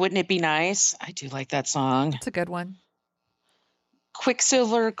Boys, Wouldn't It Be Nice? I do like that song. It's a good one.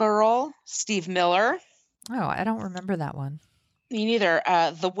 Quicksilver Girl, Steve Miller. Oh, I don't remember that one. Me neither.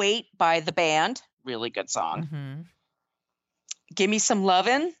 The Wait by The Band, really good song. Mm-hmm. Gimme Some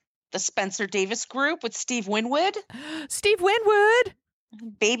Lovin', the Spencer Davis Group with Steve Winwood. Steve Winwood!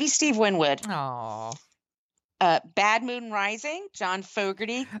 Baby Steve Winwood. Aww. Bad Moon Rising, John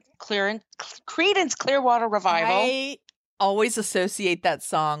Fogerty, Creedence Clearwater Revival. I always associate that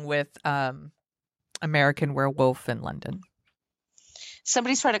song with American Werewolf in London.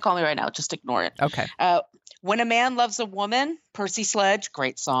 Somebody's trying to call me right now. Just ignore it. Okay. When a Man Loves a Woman, Percy Sledge,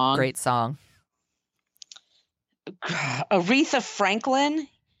 great song. Great song. Aretha Franklin,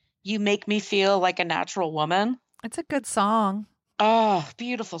 You Make Me Feel Like a Natural Woman. It's a good song. Oh,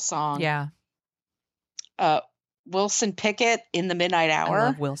 beautiful song. Yeah. Wilson Pickett, In the Midnight Hour. I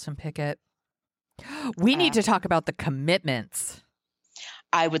love Wilson Pickett. We need to talk about The Commitments.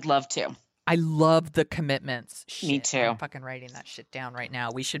 I would love to. I love The Commitments. Shit, me too. I'm fucking writing that shit down right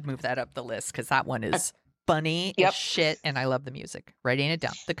now. We should move that up the list because that one is funny as shit, and I love the music. Writing it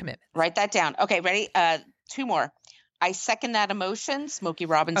down. The Commitments. Write that down. Okay, ready? 2 more. I Second That Emotion, Smokey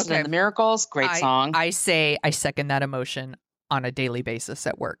Robinson and the Miracles. Great song. I say I second that emotion on a daily basis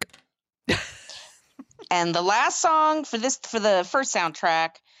at work. And the last song for the first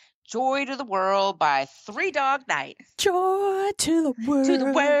soundtrack, Joy to the World by Three Dog Night. Joy to the world. To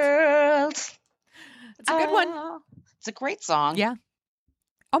the world. It's a good one. It's a great song. Yeah.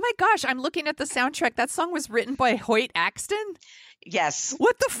 Oh my gosh, I'm looking at the soundtrack. That song was written by Hoyt Axton? Yes.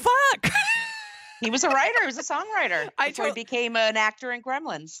 What the fuck? He was a writer. He was a songwriter. Before he became an actor in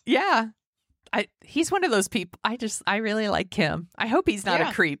Gremlins. Yeah. He's one of those people. I really like him. I hope he's not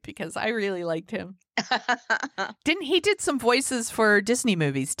a creep because I really liked him. He did some voices for Disney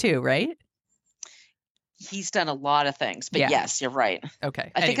movies too, right? He's done a lot of things, but yes, you're right.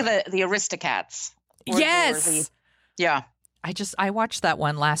 Okay. I think of the Aristocats. Yes. Yeah. I watched that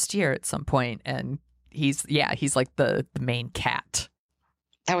one last year at some point, and he's like the main cat.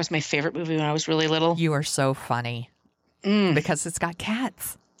 That was my favorite movie when I was really little. You are so funny because it's got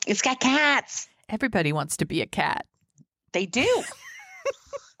cats. It's got cats. Everybody wants to be a cat. They do.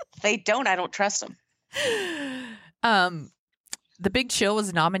 If they don't, I don't trust them. The Big Chill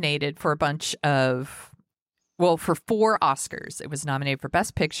was nominated for for 4 Oscars. It was nominated for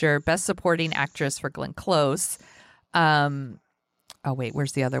Best Picture, Best Supporting Actress for Glenn Close.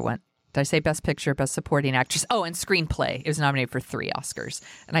 Where's the other one? Did I say Best Picture, Best Supporting Actress? Oh, and Screenplay. It was nominated for 3 Oscars.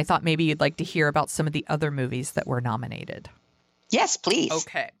 And I thought maybe you'd like to hear about some of the other movies that were nominated. Yes, please.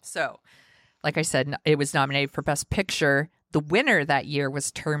 Okay. So, like I said, it was nominated for Best Picture. The winner that year was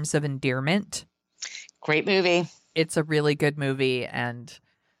Terms of Endearment. Great movie. It's a really good movie, and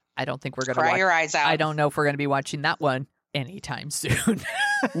I don't think we're going to cry your eyes out. I don't know if we're going to be watching that one anytime soon.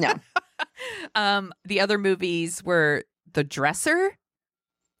 No. The other movies were The Dresser.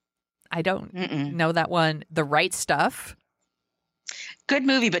 I don't know that one. The Right Stuff. Good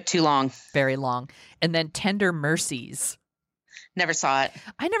movie, but too long. Very long. And then Tender Mercies. Never saw it.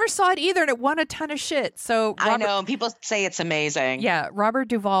 I never saw it either, and it won a ton of shit. So I know, and people say it's amazing. Yeah, Robert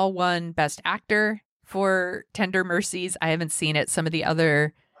Duvall won Best Actor for Tender Mercies. I haven't seen it. Some of the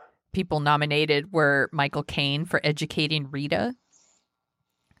other people nominated were Michael Caine for Educating Rita,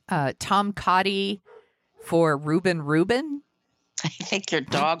 Tom Cotty for Reuben. I think your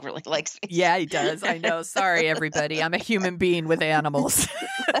dog really likes it. Yeah, he does. I know. Sorry, everybody. I'm a human being with animals.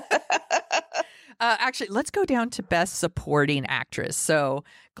 Actually, let's go down to Best Supporting Actress. So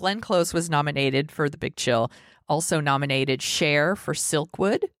Glenn Close was nominated for The Big Chill. Also nominated Cher for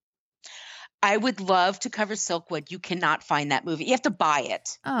Silkwood. I would love to cover Silkwood. You cannot find that movie. You have to buy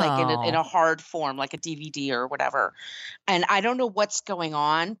it, like in a hard form, like a DVD or whatever. And I don't know what's going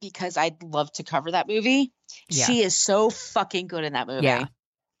on because I'd love to cover that movie. Yeah. She is so fucking good in that movie. Yeah,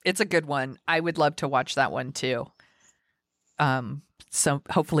 it's a good one. I would love to watch that one too. So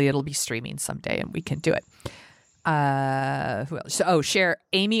hopefully it'll be streaming someday and we can do it. Who else? Cher,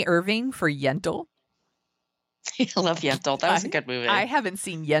 Amy Irving for Yentl. I love Yentl. That was a good movie. I haven't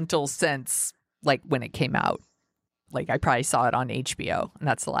seen Yentl since like when it came out. Like I probably saw it on HBO, and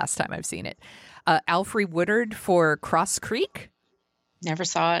that's the last time I've seen it. Alfre Woodard for Cross Creek. Never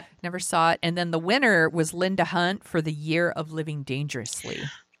saw it. And then the winner was Linda Hunt for The Year of Living Dangerously.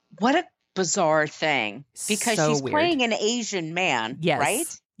 What a bizarre thing. Because So she's weird. playing an Asian man, Yes.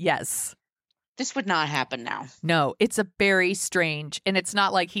 right? Yes. This would not happen now. No, it's a very strange, and it's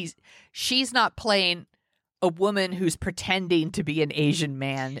not like she's not playing a woman who's pretending to be an Asian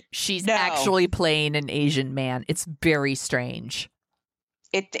man. She's actually playing an Asian man. It's very strange.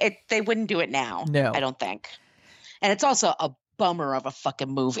 They wouldn't do it now. No. I don't think. And it's also a bummer of a fucking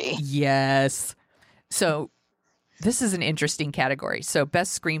movie. Yes. So this is an interesting category. So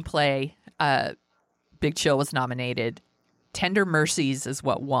Best Screenplay, Big Chill was nominated. Tender Mercies is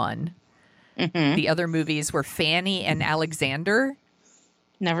what won. Mm-hmm. The other movies were Fanny and Alexander.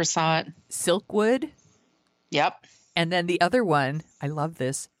 Never saw it. Silkwood. Yep. And then the other one, I love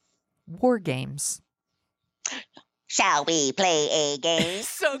this, War Games. Shall we play a game?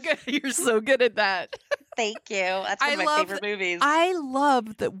 So good. You're so good at that. Thank you. That's one of my favorite movies. I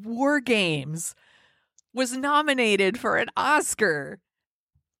love that War Games was nominated for an Oscar.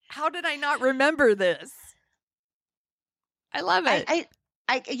 How did I not remember this? I love it.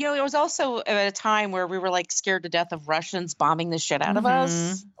 It was also at a time where we were like scared to death of Russians bombing the shit out of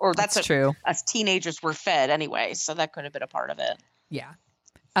us. Or that's true. Us teenagers were fed anyway, so that could have been a part of it. Yeah.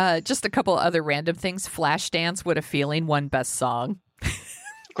 Just a couple other random things. Flashdance, What a Feeling, won Best Song.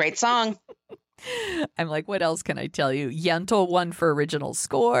 Great song. I'm like, what else can I tell you? Yentl won for original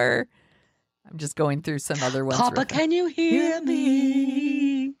score. I'm just going through some other ones. Papa, can you hear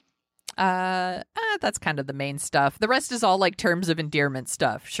me? That's kind of the main stuff. The rest is all like Terms of Endearment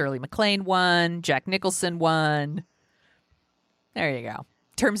stuff. Shirley MacLaine won. Jack Nicholson won. There you go.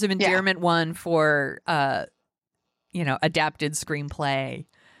 Terms of Endearment won for, adapted screenplay.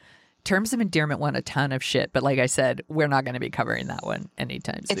 Terms of Endearment won a ton of shit, but like I said, we're not going to be covering that one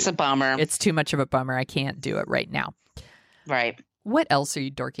anytime soon. It's a bummer. It's too much of a bummer. I can't do it right now. Right. What else are you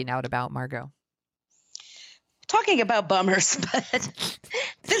dorking out about, Margot? Talking about bummers, but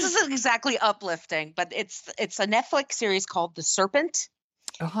this isn't exactly uplifting, but it's a Netflix series called The Serpent.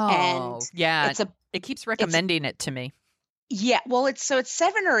 Oh, yeah. It's a it keeps recommending it to me. Yeah, well, it's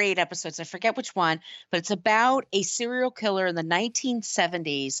 7 or 8 episodes. I forget which one, but it's about a serial killer in the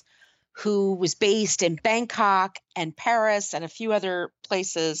 1970s who was based in Bangkok and Paris and a few other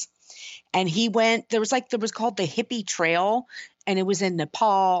places. And he went, there was called the Hippie Trail, and it was in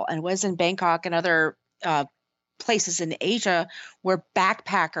Nepal and it was in Bangkok and other places in Asia where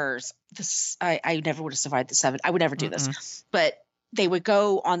backpackers, I never would have survived the 7. I would never do this, but they would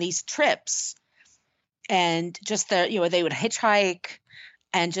go on these trips. And just they would hitchhike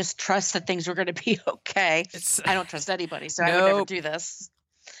and just trust that things were going to be okay. I don't trust anybody, so I would never do this.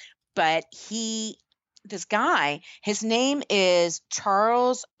 But this guy, his name is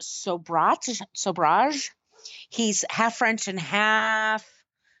Charles Sobrage. He's half French and half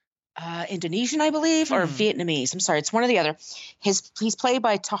Indonesian, I believe, or Vietnamese. I'm sorry, it's one or the other. He's played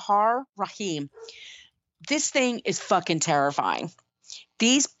by Tahar Rahim. This thing is fucking terrifying.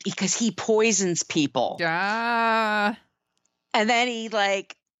 Because he poisons people. Yeah. And then he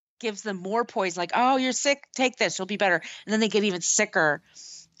gives them more poison. Like, oh, you're sick. Take this. You'll be better. And then they get even sicker.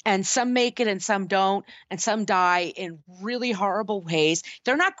 And some make it and some don't. And some die in really horrible ways.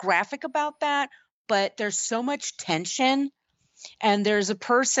 They're not graphic about that, but there's so much tension. And there's a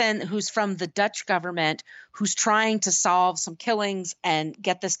person who's from the Dutch government who's trying to solve some killings and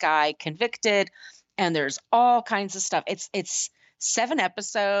get this guy convicted. And there's all kinds of stuff. It's 7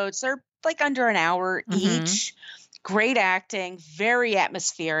 episodes. They're under an hour each. Great acting, very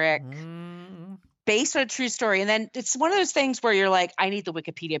atmospheric, based on a true story. And then it's one of those things where you're like, I need the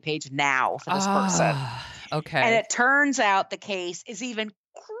Wikipedia page now for this person. Okay. And it turns out the case is even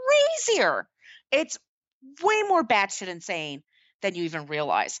crazier. It's way more batshit insane than you even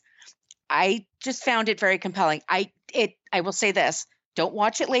realize. I just found it very compelling. I will say this, don't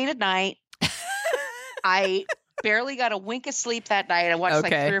watch it late at night. I barely got a wink of sleep that night. I watched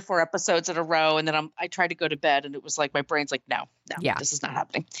 3 or 4 episodes in a row, and then I tried to go to bed, and it was like my brain's like, no, this is not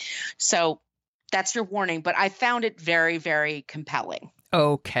happening. So that's your warning. But I found it very, very compelling.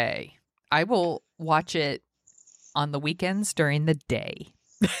 Okay, I will watch it on the weekends during the day.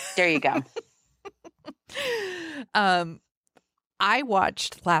 There you go. I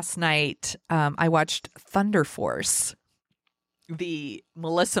watched last night. I watched Thunder Force, the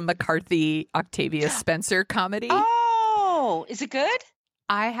Melissa McCarthy, Octavia Spencer comedy. Oh, is it good?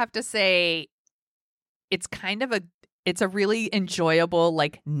 I have to say, it's a really enjoyable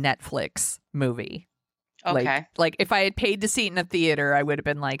Netflix movie. Okay. Like if I had paid to see it in a theater, I would have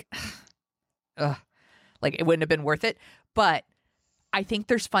been like, ugh, it wouldn't have been worth it. But I think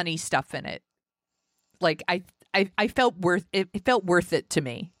there's funny stuff in it. I felt it felt worth it to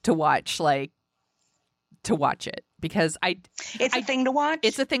me to watch it. Because it's a thing to watch.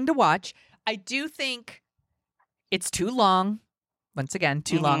 It's a thing to watch. I do think it's too long. Once again,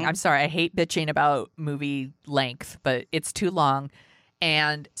 too long. I'm sorry. I hate bitching about movie length, but it's too long.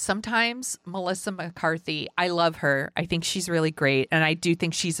 And sometimes Melissa McCarthy, I love her. I think she's really great. And I do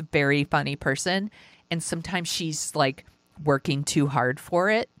think she's a very funny person. And sometimes she's working too hard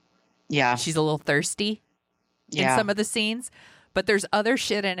for it. Yeah. She's a little thirsty in some of the scenes. But there's other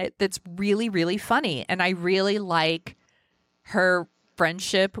shit in it that's really, really funny. And I really like her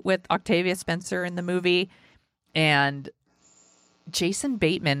friendship with Octavia Spencer in the movie. And Jason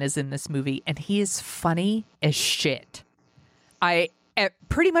Bateman is in this movie, and he is funny as shit.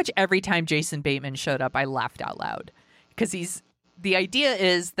 Pretty much every time Jason Bateman showed up, I laughed out loud. Because the idea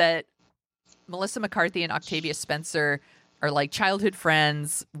is that Melissa McCarthy and Octavia Spencer are childhood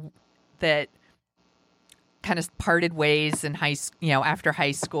friends that kind of parted ways in after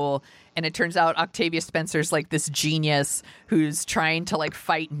high school. And it turns out Octavia Spencer's this genius who's trying to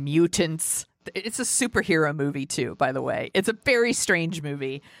fight mutants. It's a superhero movie too, by the way. It's a very strange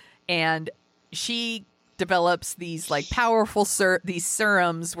movie. And she develops these powerful these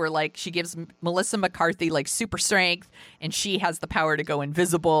serums where she gives Melissa McCarthy super strength, and she has the power to go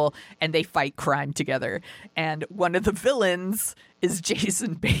invisible, and they fight crime together. And one of the villains is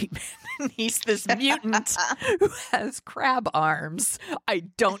Jason Bateman. He's this mutant who has crab arms. I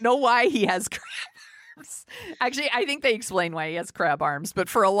don't know why he has crab arms. Actually, I think they explain why he has crab arms, but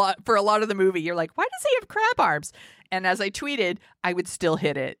for a lot of the movie, you're like, why does he have crab arms? And as I tweeted, I would still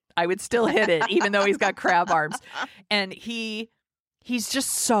hit it. Even though he's got crab arms. And he's just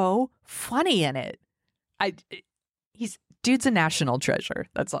so funny in it. Dude's a national treasure.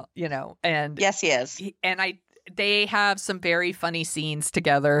 That's all, and yes, he is. They have some very funny scenes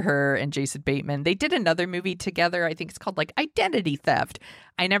together, her and Jason Bateman. They did another movie together. I think it's called Identity Theft.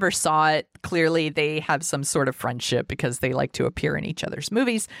 I never saw it. Clearly, they have some sort of friendship because they like to appear in each other's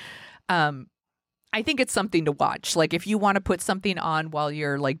movies. I think it's something to watch. Like if you want to put something on while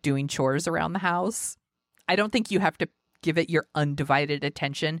you're like doing chores around the house, I don't think you have to give it your undivided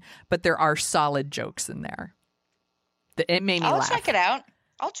attention, but there are solid jokes in there. It made me laugh.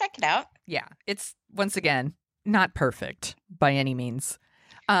 I'll check it out. Yeah. It's, once again, not perfect by any means.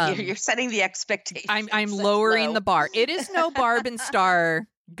 You're setting the expectation. I'm lowering the bar. It is no Barb and Star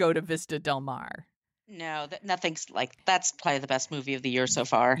go to Vista Del Mar. No, nothing's like, that's probably the best movie of the year so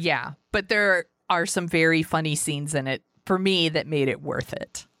far. Yeah, but there are some very funny scenes in it for me that made it worth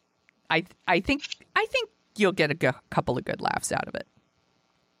it. I think you'll get a couple of good laughs out of it.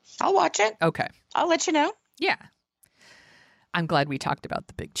 I'll watch it. Okay. I'll let you know. Yeah. I'm glad we talked about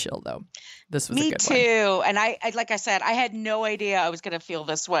The Big Chill, though. This was a good one. Me too. And I, like I said, I had no idea I was going to feel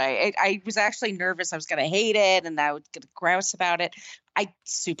this way. I was actually nervous I was going to hate it and I was going to grouse about it. I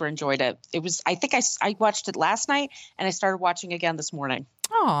super enjoyed it. It was, I think I watched it last night and I started watching again this morning.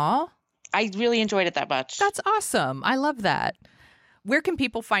 Aw. I really enjoyed it that much. That's awesome. I love that. Where can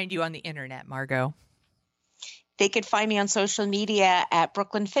people find you on the internet, Margot? They could find me on social media at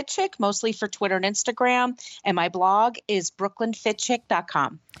Brooklyn Fit Chick, mostly for Twitter and Instagram. And my blog is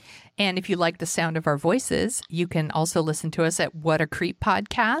brooklynfitchick.com. And if you like the sound of our voices, you can also listen to us at What a Creep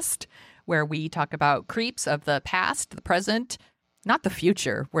podcast, where we talk about creeps of the past, the present, not the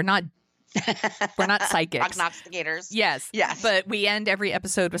future. We're not psychics. Prognosticators. Yes. But we end every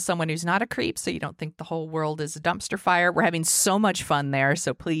episode with someone who's not a creep, so you don't think the whole world is a dumpster fire. We're having so much fun there,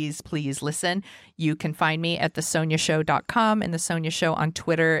 so please listen. You can find me at thesoniashow.com and The Sonia Show on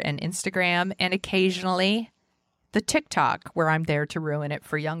Twitter and Instagram, and occasionally the TikTok, where I'm there to ruin it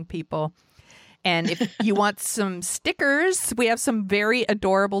for young people. And if you want some stickers, we have some very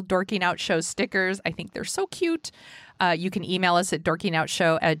adorable Dorking Out Show stickers. I think they're so cute. You can email us at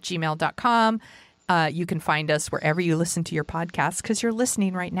dorkingoutShow@gmail.com. You can find us wherever you listen to your podcasts because you're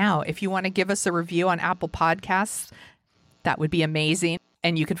listening right now. If you want to give us a review on Apple Podcasts, that would be amazing.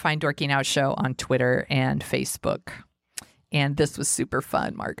 And you can find Dorking Out Show on Twitter and Facebook. And this was super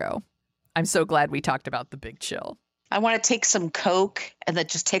fun, Margot. I'm so glad we talked about The Big Chill. I want to take some Coke and then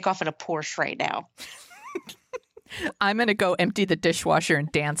just take off in a Porsche right now. I'm going to go empty the dishwasher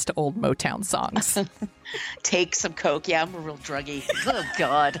and dance to old Motown songs. Take some Coke. Yeah, I'm a real druggie. Oh,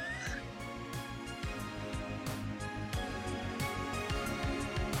 God.